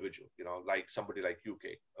also an individual, like somebody like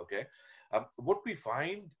UK. Okay, what we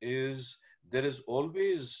find is there is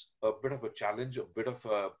always a bit of a challenge, a bit of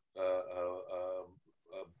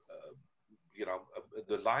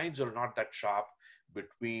the lines are not that sharp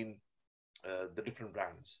between the different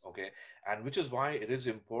brands. Okay, and which is why it is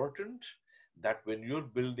important that when you're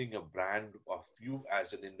building a brand of you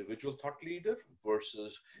as an individual thought leader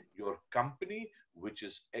versus your company, which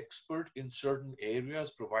is expert in certain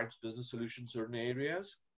areas, provides business solutions in certain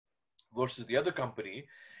areas, versus the other company,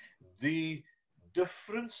 the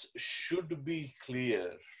difference should be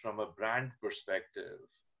clear from a brand perspective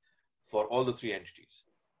for all the three entities,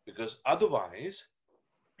 because otherwise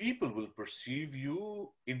people will perceive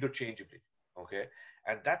you interchangeably. Okay,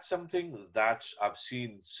 and that's something that I've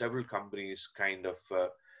seen several companies kind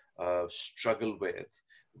of struggle with,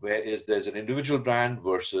 whereas there's an individual brand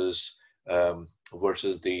versus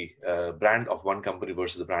versus the brand of one company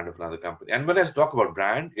versus the brand of another company. And when I talk about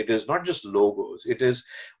brand, it is not just logos. It is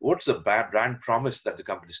what's the brand promise that the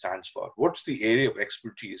company stands for? What's the area of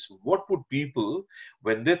expertise? What would people,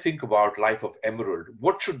 when they think about Life of Emerald,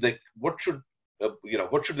 what should they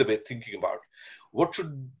be thinking about? What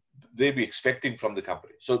should they be expecting from the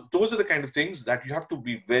company? So those are the kind of things that you have to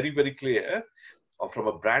be very, very clear from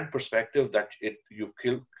a brand perspective, that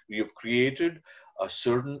you've created a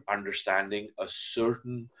certain understanding, a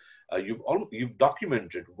certain you've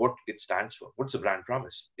documented what it stands for. What's the brand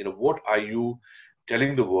promise? What are you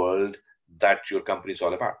telling the world that your company is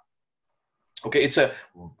all about? Okay, it's a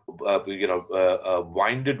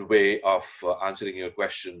winded way of answering your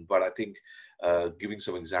question, but I think giving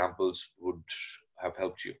some examples would have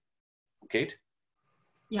helped you. Kate?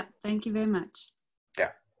 Yeah, thank you very much.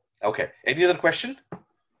 Yeah. Okay. Any other question?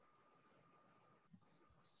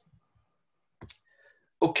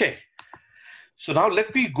 Okay. So now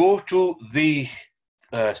let me go to the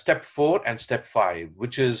step 4 and step 5,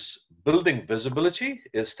 which is building visibility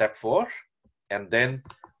is step 4. And then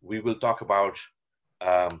we will talk about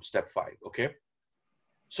step 5. Okay.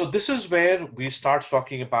 So this is where we start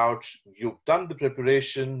talking about, you've done the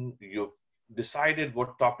preparation, you've decided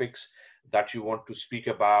what topics that you want to speak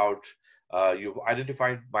about, you've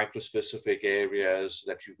identified micro-specific areas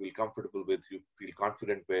that you feel comfortable with, you feel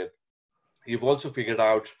confident with. You've also figured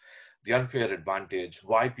out the unfair advantage,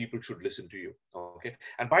 why people should listen to you. Okay.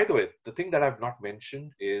 And by the way, the thing that I've not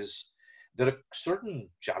mentioned is there are certain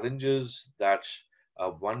challenges that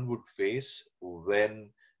one would face when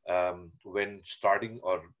starting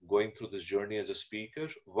or going through this journey as a speaker.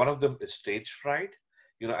 One of them is stage fright,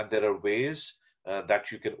 and there are ways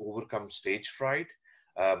that you can overcome stage fright.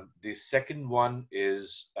 The second one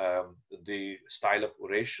is the style of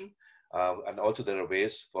oration. And also there are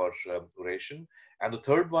ways for oration. And the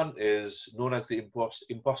third one is known as the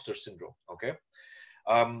imposter syndrome. Okay.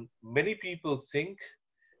 Many people think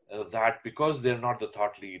that because they're not the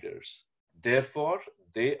thought leaders, therefore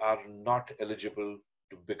they are not eligible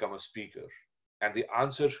to become a speaker. And the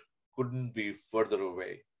answer couldn't be further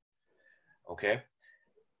away. Okay.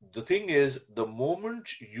 The thing is, the moment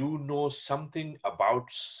you know something about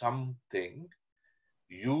something,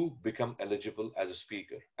 you become eligible as a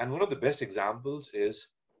speaker. And one of the best examples is,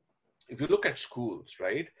 if you look at schools,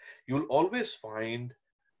 right, you'll always find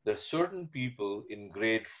there are certain people in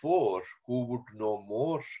grade 4 who would know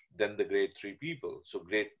more than the grade 3 people. So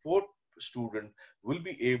grade 4 student will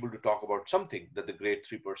be able to talk about something that the grade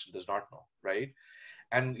 3 person does not know, right?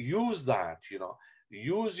 And use that,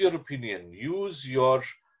 use your opinion, use your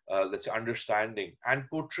let's say understanding, and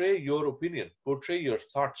portray your opinion, portray your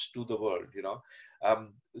thoughts to the world.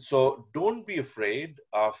 So don't be afraid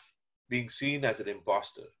of being seen as an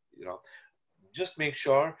imposter. Just make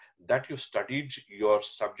sure that you've studied your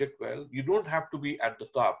subject well. You don't have to be at the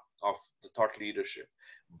top of the thought leadership,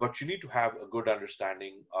 but you need to have a good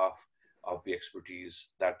understanding of the expertise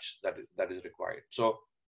that is required. So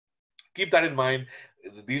keep that in mind.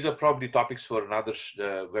 These are probably topics for another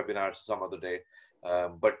webinar some other day.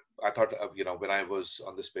 But I thought, when I was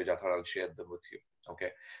on this page, I thought I'll share them with you.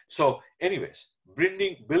 Okay. So anyways,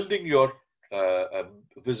 building your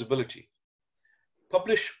visibility.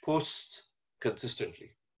 Publish posts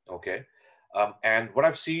consistently. Okay. And what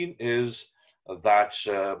I've seen is that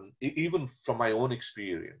even from my own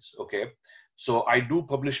experience, okay, so I do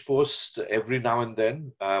publish posts every now and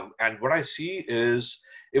then. And what I see is,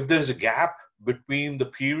 if there's a gap between the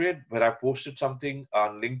period where I posted something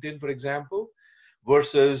on LinkedIn, for example,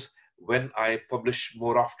 versus when I publish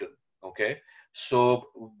more often. Okay. So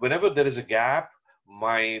whenever there is a gap,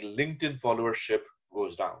 my LinkedIn followership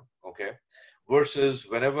goes down. Okay. Versus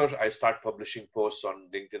whenever I start publishing posts on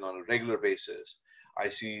LinkedIn on a regular basis, I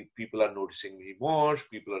see people are noticing me more,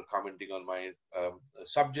 people are commenting on my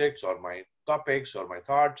subjects or my topics or my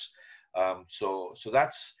thoughts. So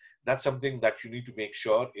that's something that you need to make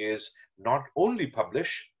sure is not only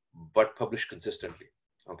publish, but publish consistently.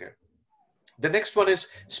 Okay. The next one is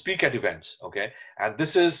speak at events. Okay. And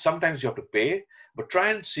this is, sometimes you have to pay, but try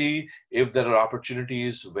and see if there are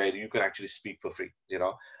opportunities where you can actually speak for free.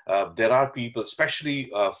 There are people,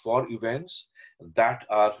 especially for events that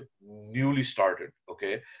are newly started.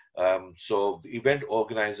 Okay. So the event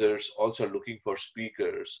organizers also are looking for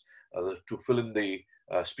speakers to fill in the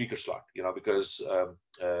speaker slot, because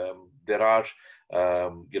there are,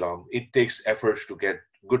 it takes effort to get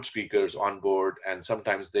good speakers on board, and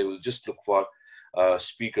sometimes they will just look for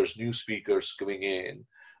new speakers coming in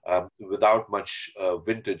without much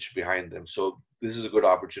vintage behind them. So this is a good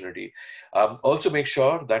opportunity. Also make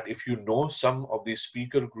sure that if you know some of these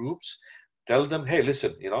speaker groups, tell them, hey,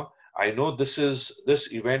 listen, I know this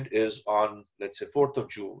event is on, let's say, 4th of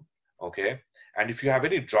June, okay? And if you have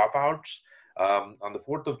any dropouts on the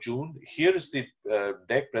 4th of June, here is the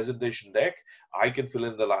presentation deck. I can fill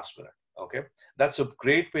in the last minute, okay? That's a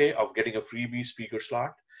great way of getting a freebie speaker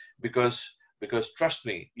slot, because trust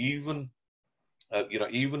me, even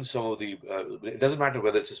even some of the, it doesn't matter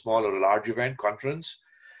whether it's a small or a large event, conference,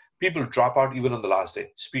 people drop out even on the last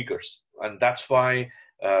day, speakers. And that's why,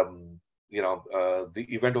 the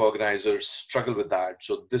event organizers struggle with that.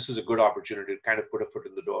 So this is a good opportunity to kind of put a foot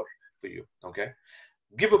in the door for you, okay?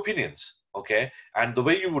 Give opinions, okay? And the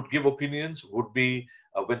way you would give opinions would be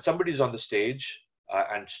when somebody's on the stage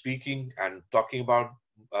and speaking and talking about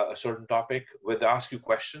a certain topic, when they ask you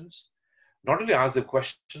questions, not only ask them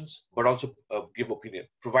questions, but also give opinion,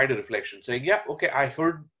 provide a reflection, saying, yeah, okay, I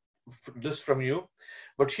heard this from you,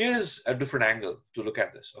 but here's a different angle to look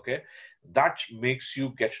at this, okay? That makes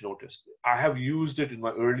you get noticed. I have used it in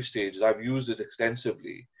my early stages. I've used it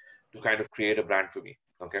extensively to kind of create a brand for me,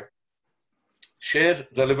 okay? Share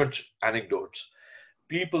relevant anecdotes.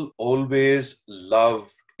 People always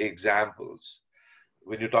love examples.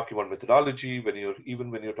 When you're talking about methodology, when you're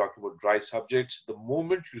talking about dry subjects, the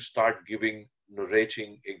moment you start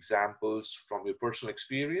narrating examples from your personal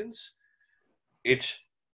experience, it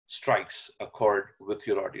strikes a chord with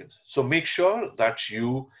your audience. So make sure that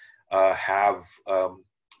you have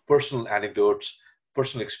personal anecdotes,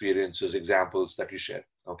 personal experiences, examples that you share,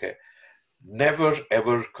 okay? Never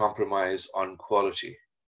ever compromise on quality.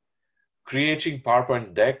 Creating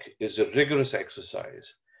PowerPoint deck is a rigorous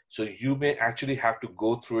exercise. So you may actually have to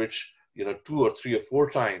go through it, 2 or 3 or 4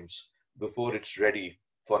 times before it's ready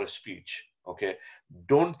for a speech, okay?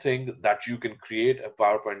 Don't think that you can create a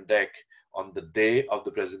PowerPoint deck on the day of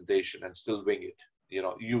the presentation and still wing it.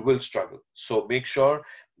 You will struggle. So make sure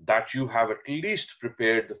that you have at least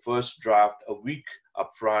prepared the first draft a week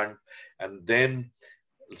up front, and then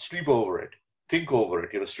sleep over it, think over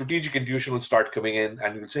it. Strategic intuition will start coming in,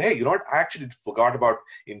 and you'll say, hey, you know what? I actually forgot about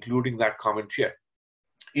including that comment here.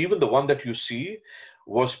 Even the one that you see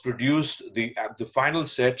was produced, the final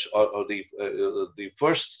set or the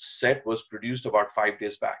first set was produced about 5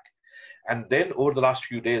 days back. And then over the last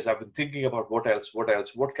few days, I've been thinking about what else, what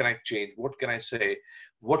can I change, what can I say,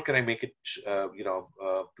 what can I make it, to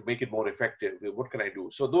make it more effective, what can I do?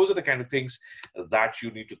 So those are the kind of things that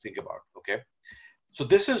you need to think about, okay? So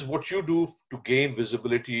this is what you do to gain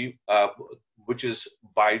visibility, which is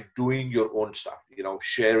by doing your own stuff,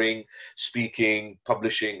 sharing, speaking,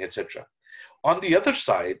 publishing, etc. On the other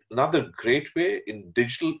side, another great way in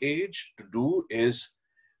digital age to do is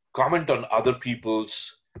comment on other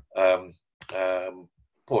people's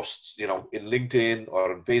posts, in LinkedIn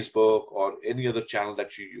or on Facebook or any other channel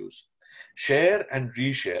that you use. Share and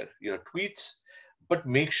reshare, tweets, but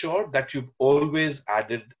make sure that you've always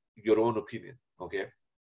added your own opinion. Okay,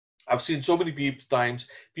 I've seen so many times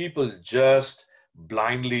people just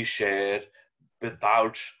blindly share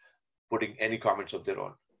without putting any comments of their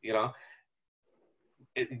own.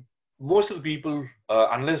 Most of the people,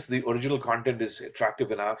 unless the original content is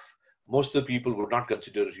attractive enough, most of the people would not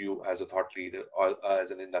consider you as a thought leader or as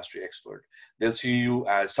an industry expert. They'll see you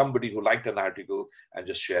as somebody who liked an article and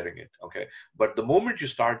just sharing it. Okay, but the moment you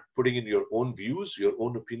start putting in your own views, your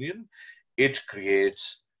own opinion, it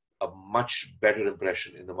creates a much better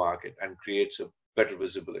impression in the market and creates a better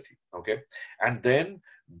visibility. Okay, and then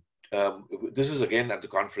this is again at the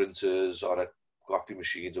conferences or at coffee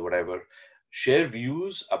machines or whatever. Share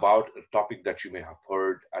views about a topic that you may have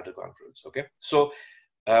heard at a conference. Okay, so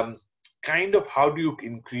kind of how do you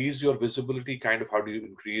increase your visibility? Kind of how do you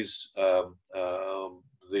increase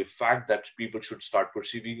the fact that people should start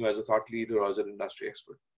perceiving you as a thought leader or as an industry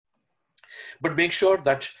expert? But make sure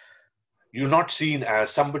that you're not seen as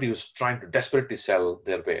somebody who's trying to desperately sell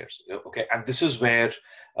their wares. Okay, and this is where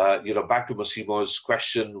back to Massimo's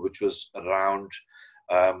question, which was around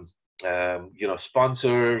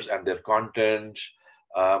sponsors and their content.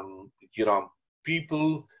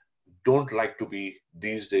 People don't like to be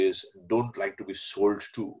these days, don't like to be sold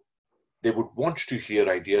to. They would want to hear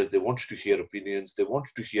ideas, they want to hear opinions, they want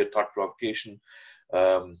to hear thought provocation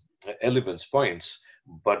elements, points,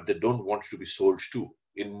 but they don't want to be sold to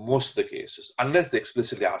in most of the cases, unless they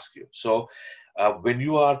explicitly ask you. So when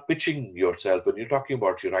you are pitching yourself, when you're talking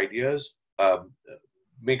about your ideas,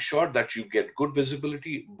 make sure that you get good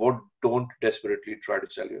visibility, but don't desperately try to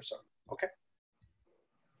sell yourself. Okay.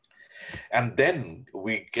 And then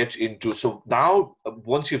we get into, so now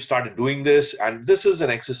once you've started doing this, and this is an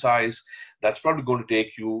exercise that's probably going to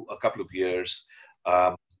take you a couple of years,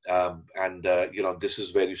 this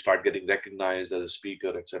is where you start getting recognized as a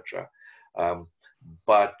speaker, etc.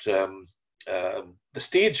 the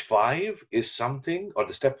stage 5 is something, or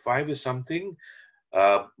the step 5 is something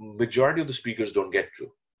majority of the speakers don't get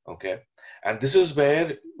to. Okay, and this is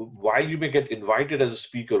where, while you may get invited as a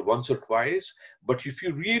speaker once or twice, but if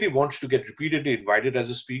you really want to get repeatedly invited as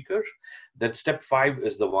a speaker, then step 5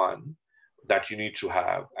 is the one that you need to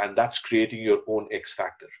have, and that's creating your own X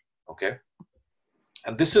factor. Okay,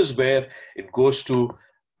 and this is where it goes to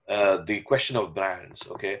the question of brands.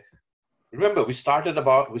 Okay, remember we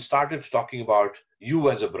started talking about you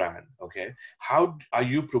as a brand. Okay, how are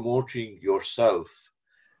you promoting yourself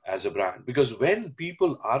as a brand? Because when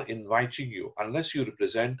people are inviting you, unless you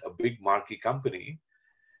represent a big marquee company,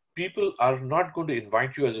 people are not going to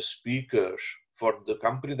invite you as a speaker for the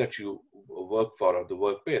company that you work for or the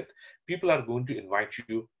work with. People are going to invite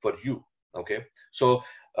you for you. Okay, so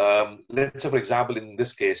let's say, for example, in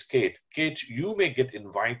this case, Kate, you may get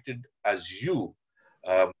invited as you,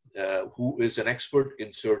 who is an expert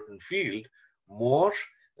in certain field, more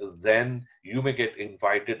than you may get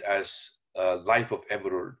invited as Life of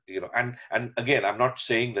Emerald. And again, I'm not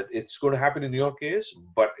saying that it's going to happen in your case,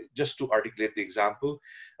 but just to articulate the example,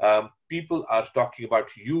 people are talking about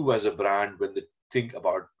you as a brand when they think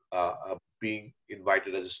about being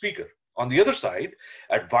invited as a speaker. On the other side,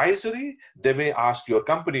 advisory, they may ask your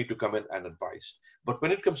company to come in and advise. But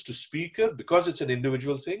when it comes to speaker, because it's an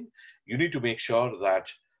individual thing, you need to make sure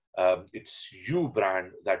that it's you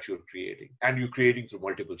brand that you're creating, and you're creating through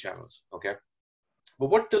multiple channels. Okay, but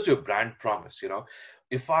what does your brand promise?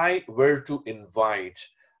 If I were to invite,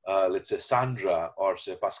 let's say, Sandra or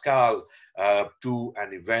say Pascal to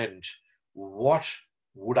an event, what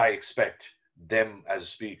would I expect them as a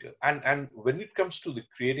speaker? And when it comes to the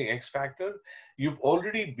creating X factor, you've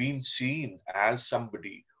already been seen as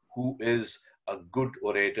somebody who is a good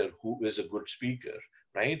orator, who is a good speaker,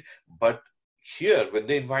 right? But here, when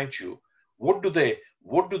they invite you, what do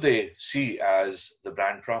they see as the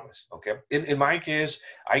brand promise? Okay, in my case,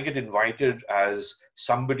 I get invited as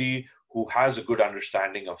somebody who has a good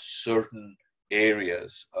understanding of certain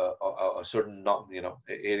areas, or certain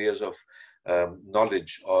areas of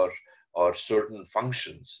knowledge, or certain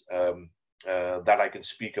functions that I can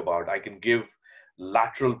speak about. I can give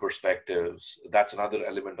lateral perspectives. That's another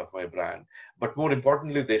element of my brand. But more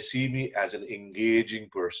importantly, they see me as an engaging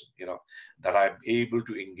person, that I'm able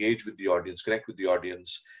to engage with the audience, connect with the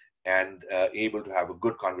audience, and able to have a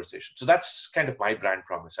good conversation. So that's kind of my brand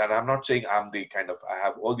promise. And I'm not saying I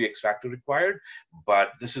have all the X factor required,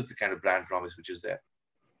 but this is the kind of brand promise which is there.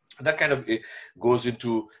 And that kind of goes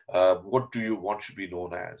into what do you want to be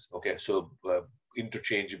known as? Okay, so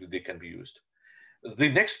interchangeably they can be used. The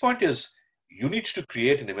next point is, you need to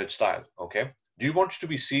create an image style. Okay, do you want to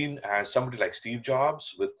be seen as somebody like Steve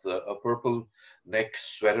Jobs with a purple neck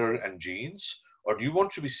sweater and jeans, or do you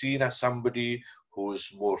want to be seen as somebody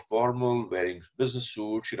who's more formal, wearing business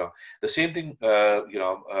suits? The same thing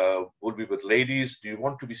would be with ladies. Do you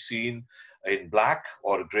want to be seen in black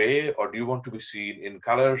or gray, or do you want to be seen in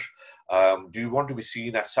color? Do you want to be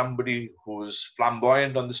seen as somebody who's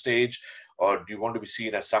flamboyant on the stage, or do you want to be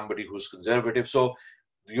seen as somebody who's conservative? So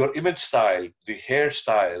your image style, the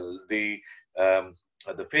hairstyle, the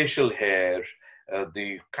facial hair,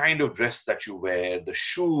 the kind of dress that you wear, the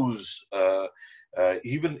shoes,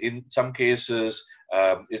 even in some cases,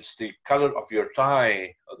 it's the color of your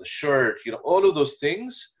tie or the shirt. All of those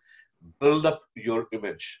things build up your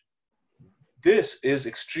image. This is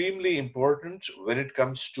extremely important when it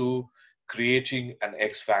comes to creating an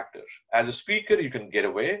X factor. As a speaker, you can get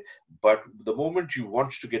away, but the moment you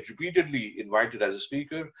want to get repeatedly invited as a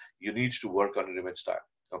speaker, you need to work on an image style.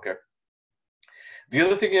 Okay. The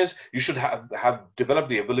other thing is, you should have developed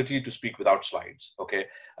the ability to speak without slides. Okay,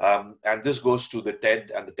 and this goes to the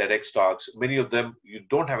TED and the TEDx talks. Many of them, you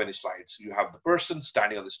don't have any slides. You have the person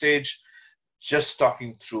standing on the stage, just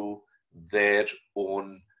talking through their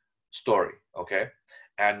own story. Okay,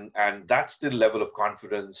 and that's the level of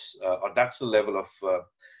confidence, or that's the level of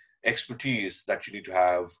expertise that you need to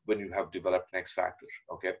have when you have developed an X factor.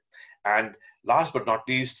 Okay, and last but not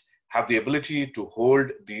least, have the ability to hold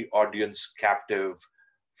the audience captive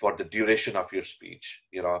for the duration of your speech.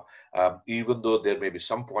 Even though there may be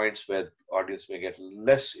some points where audience may get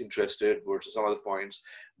less interested versus some other points,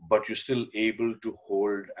 but you're still able to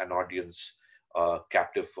hold an audience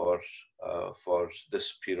captive for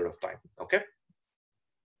this period of time. Okay.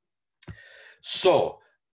 So,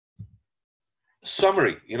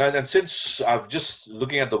 summary, and since I've just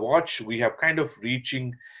looking at the watch, we've kind of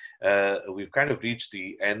reached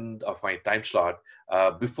the end of my time slot.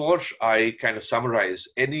 Before I kind of summarize,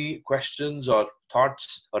 any questions or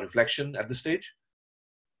thoughts or reflection at this stage?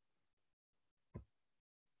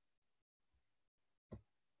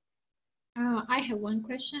 I have one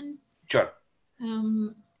question. Sure.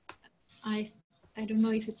 I don't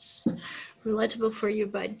know if it's relatable for you,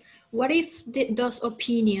 but what if those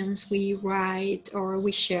opinions we write or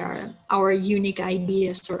we share, our unique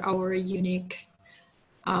ideas or our unique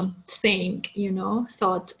thing,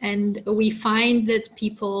 thought, and we find that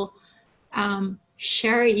people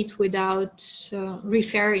share it without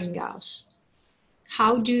referring us?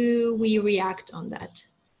 How do we react on that?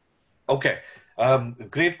 Okay.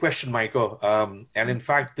 Great question, Michael. And in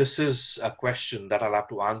fact, this is a question that I'll have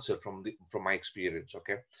to answer from my experience.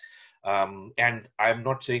 Okay. And I'm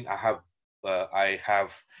not saying I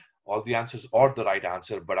have all the answers or the right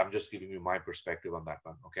answer, but I'm just giving you my perspective on that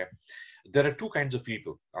one. Okay. There are two kinds of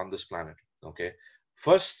people on this planet. Okay.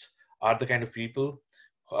 First are the kind of people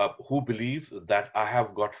who believe that I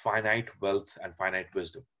have got finite wealth and finite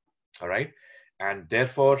wisdom. All right. And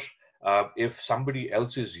therefore, if somebody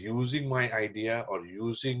else is using my idea or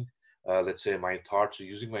using, let's say, my thoughts or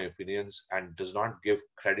using my opinions and does not give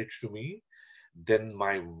credit to me, then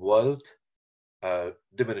my wealth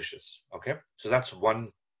diminishes. Okay. So that's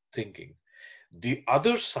one thinking. The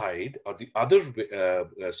other side, or the other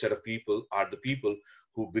set of people, are the people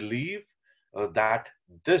who believe that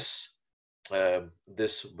this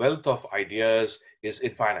wealth of ideas is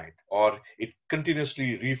infinite, or it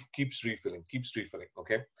continuously keeps refilling.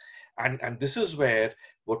 Okay. And this is where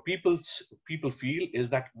what people feel is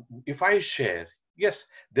that if I share, yes,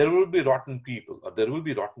 there will be rotten people or there will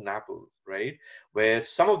be rotten apples, right? Where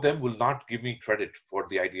some of them will not give me credit for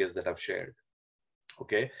the ideas that I've shared.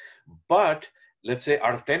 Okay. But let's say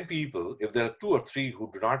out of 10 people, if there are 2 or 3 who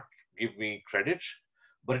do not give me credit,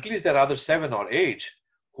 but at least there are other 7 or 8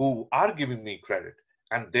 who are giving me credit.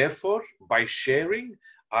 And therefore, by sharing,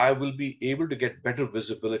 I will be able to get better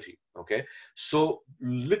visibility. Okay. So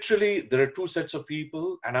literally there are 2 sets of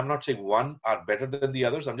people, and I'm not saying one are better than the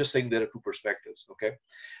others. I'm just saying there are 2 perspectives. Okay.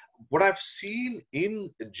 What I've seen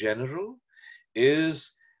in general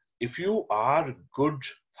is, if you are a good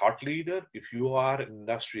thought leader, if you are an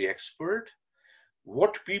industry expert,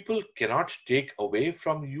 what people cannot take away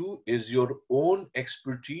from you is your own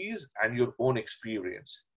expertise and your own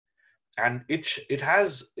experience. And it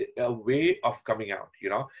has a way of coming out,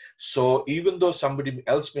 So even though somebody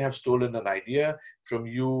else may have stolen an idea from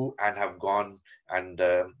you and have gone and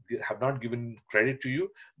have not given credit to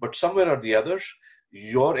you, but somewhere or the other,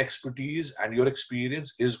 your expertise and your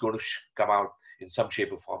experience is going to come out in some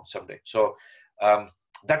shape or form someday. So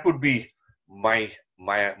that would be my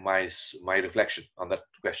reflection on that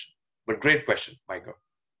question. But great question, Michael.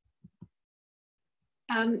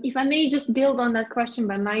 If I may just build on that question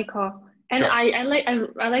by Michael, and sure.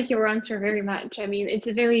 I like your answer very much. I mean, it's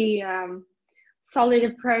a very solid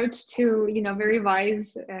approach to, very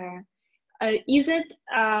wise.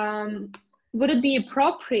 Would it be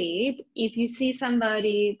appropriate if you see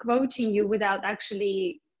somebody quoting you without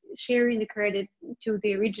actually sharing the credit to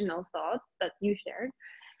the original thought that you shared?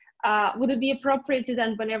 Would it be appropriate to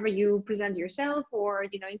then, whenever you present yourself or,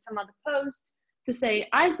 in some other post, to say,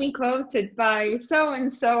 I've been quoted by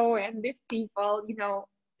so-and-so and these people,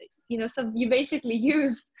 so you basically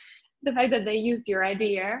use the fact that they used your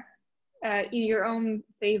idea in your own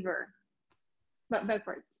favor, but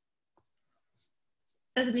backwards.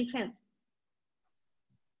 Does it make sense?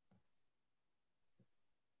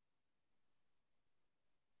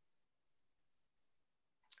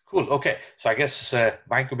 Cool. Okay. So I guess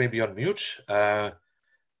Michael may be on mute.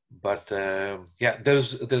 But yeah,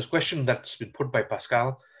 there's a question that's been put by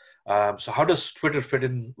Pascal. So how does Twitter fit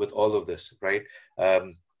in with all of this, right?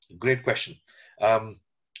 Great question.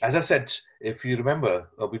 As I said, if you remember,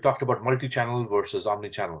 we talked about multi-channel versus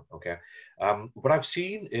omni-channel. Okay. What I've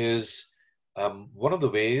seen is one of the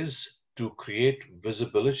ways to create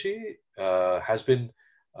visibility has been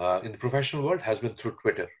in the professional world has been through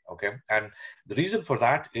Twitter. Okay. And the reason for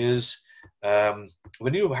that is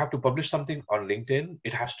when you have to publish something on LinkedIn,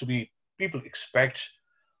 it has to be, people expect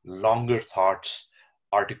longer thoughts,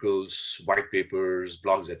 articles, white papers,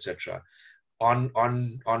 blogs, etc.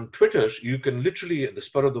 On Twitter, you can literally at the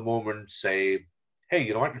spur of the moment say, hey,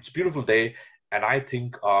 you know what, it's a beautiful day, and I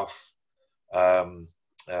think of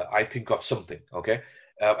something. Okay.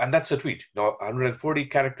 And that's a tweet. Now, 140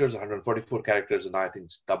 characters, 144 characters, and I think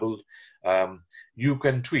it's doubled. You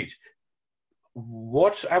can tweet.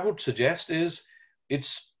 What I would suggest is,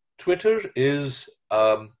 Twitter is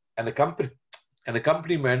an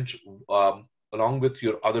accompaniment along with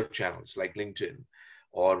your other channels like LinkedIn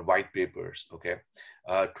or white papers. Okay,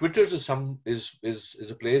 Twitter is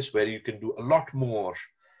a place where you can do a lot more,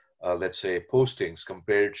 let's say, postings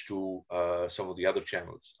compared to some of the other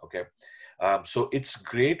channels. Okay, So it's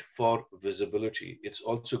great for visibility. It's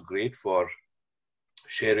also great for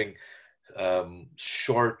sharing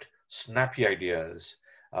short, snappy ideas.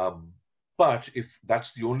 Um, but if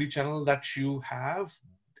that's the only channel that you have,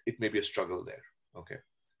 it may be a struggle there. Okay.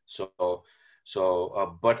 So,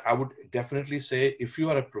 but I would definitely say if you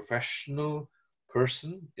are a professional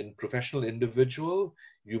person, professional individual,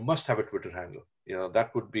 you must have a Twitter handle. You know,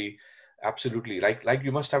 that would be absolutely like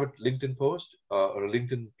you must have a LinkedIn post or a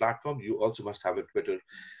LinkedIn platform. You also must have a Twitter.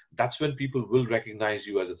 That's when people will recognize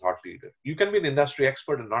you as a thought leader. You can be an industry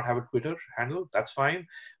expert and not have a Twitter handle. That's fine.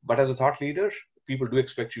 But as a thought leader, people do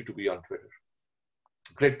expect you to be on Twitter.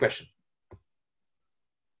 Great question.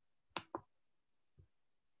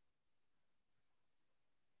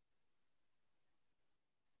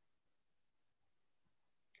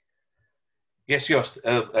 Yes, Yost.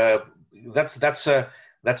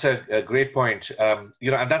 That's a great point.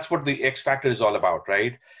 You know, and that's what the X factor is all about,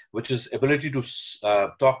 right? Which is ability to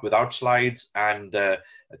talk without slides and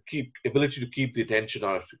ability to keep the attention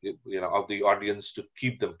of of the audience, to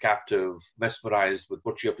keep them captive, mesmerized with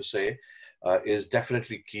what you have to say, is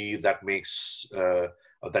definitely key. That makes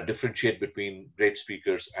that differentiate between great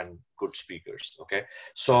speakers and good speakers. Okay,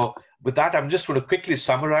 so with that, I'm just going to quickly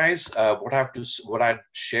summarize what I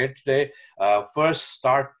shared today. First,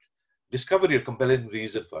 discover your compelling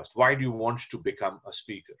reason first. Why do you want to become a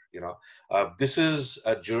speaker? This is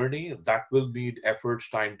a journey that will need effort,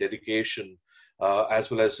 time, dedication,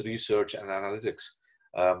 as well as research and analytics.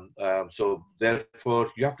 So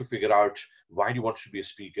therefore, you have to figure out why do you want to be a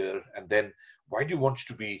speaker, and then why do you want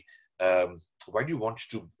to be why do you want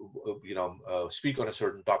to speak on a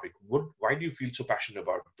certain topic? Why do you feel so passionate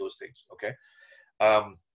about those things? Okay.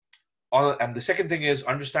 Um, and the second thing is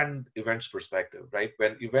understand events perspective, right?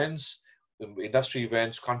 When industry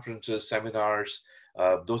events, conferences, seminars,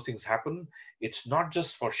 those things happen, it's not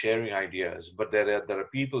just for sharing ideas, but there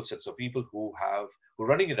are sets of people who are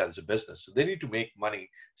running it as a business. So they need to make money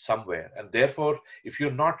somewhere. And therefore, if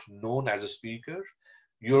you're not known as a speaker,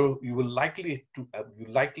 you will likely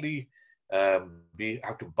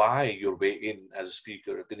have to buy your way in as a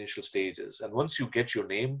speaker at the initial stages. And once you get your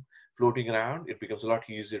name floating around, it becomes a lot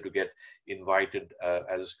easier to get invited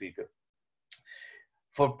as a speaker.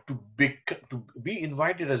 To be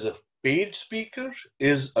invited as a paid speaker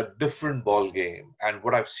is a different ball game. And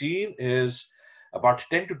what I've seen is about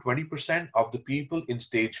 10 to 20% of the people in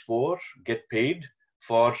stage 4 get paid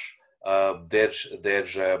for those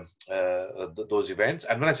events.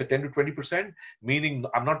 And when I say 10 to 20%, meaning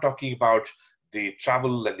I'm not talking about the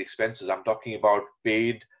travel and the expenses, I'm talking about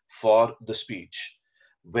paid for the speech.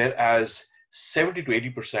 Whereas 70 to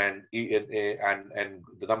 80%, and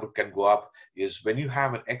the number can go up, is when you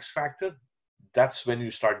have an X factor, that's when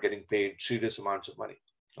you start getting paid serious amounts of money.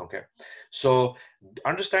 Okay, so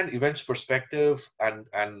understand events perspective and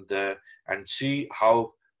see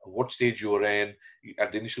what stage you're in.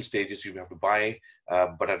 At the initial stages, you have to buy,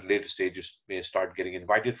 but at later stages, you may start getting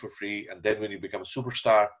invited for free. And then when you become a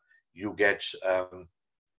superstar, you get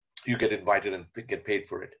invited and get paid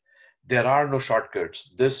for it. There are no shortcuts.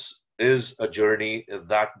 This is a journey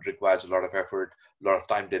that requires a lot of effort, a lot of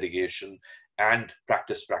time dedication, and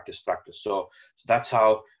practice. So that's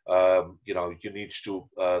how you need to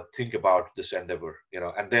think about this endeavor.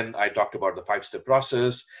 And then I talked about the 5-step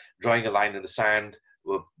process: drawing a line in the sand,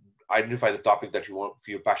 identify the topic that you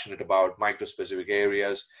feel passionate about, micro-specific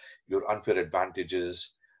areas, your unfair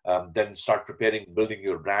advantages. Then start building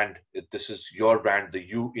your brand. This is your brand, the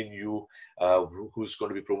you in you, who's going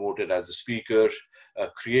to be promoted as a speaker.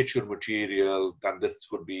 Create your material. And this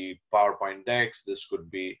could be PowerPoint decks. This could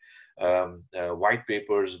be white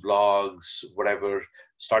papers, blogs, whatever.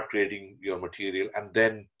 Start creating your material and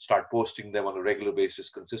then start posting them on a regular basis,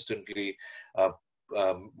 consistently.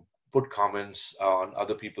 Put comments on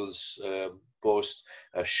other people's posts,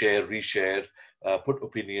 share, reshare. Put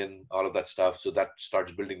opinion, all of that stuff. So that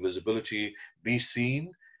starts building visibility. Be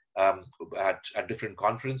seen at different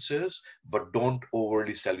conferences, but don't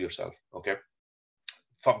overly sell yourself. Okay.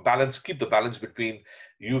 Keep the balance between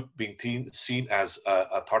you being seen as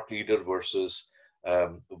a thought leader versus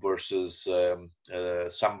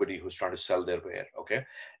somebody who's trying to sell their wares. Okay.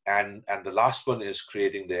 And the last one is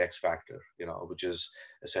creating the X factor, which is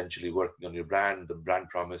essentially working on your brand, the brand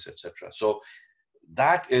promise, etc. So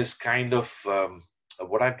that is kind of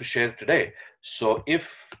what I have to share today. So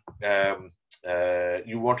if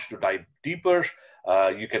you want to dive deeper,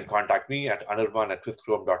 you can contact me at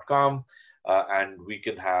anirvan@fifthchrome.com, and we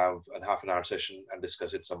can have a half-an-hour session and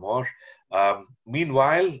discuss it some more.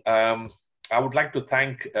 Meanwhile, I would like to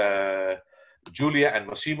thank Julia and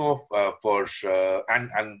Massimo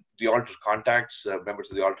and the Alter Contacts, members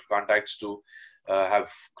of the Alter Contacts to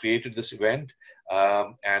have created this event.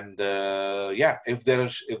 Yeah, if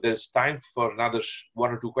there's time for another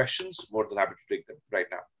 1 or 2 questions, more than happy to take them right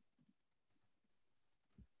now.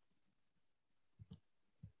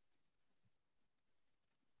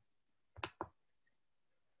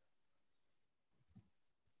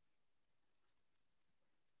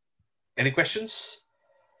 Any questions?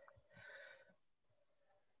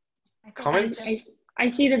 Comments? I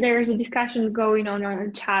see that there is a discussion going on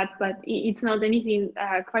the chat, but it's not anything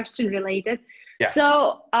question related. Yeah.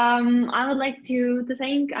 So I would like to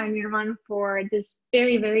thank Anirvan for this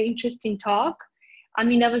very, very interesting talk. I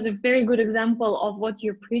mean, that was a very good example of what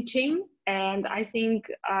you're preaching. And I think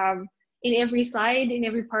in every slide, in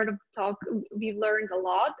every part of the talk, we've learned a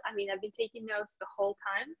lot. I mean, I've been taking notes the whole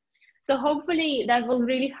time. So hopefully that will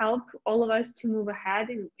really help all of us to move ahead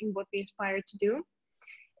in what we aspire to do.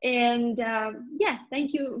 And yeah,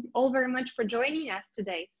 thank you all very much for joining us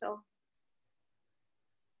today. So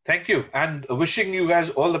thank you, and wishing you guys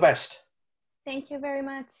all the best. Thank you very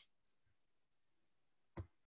much.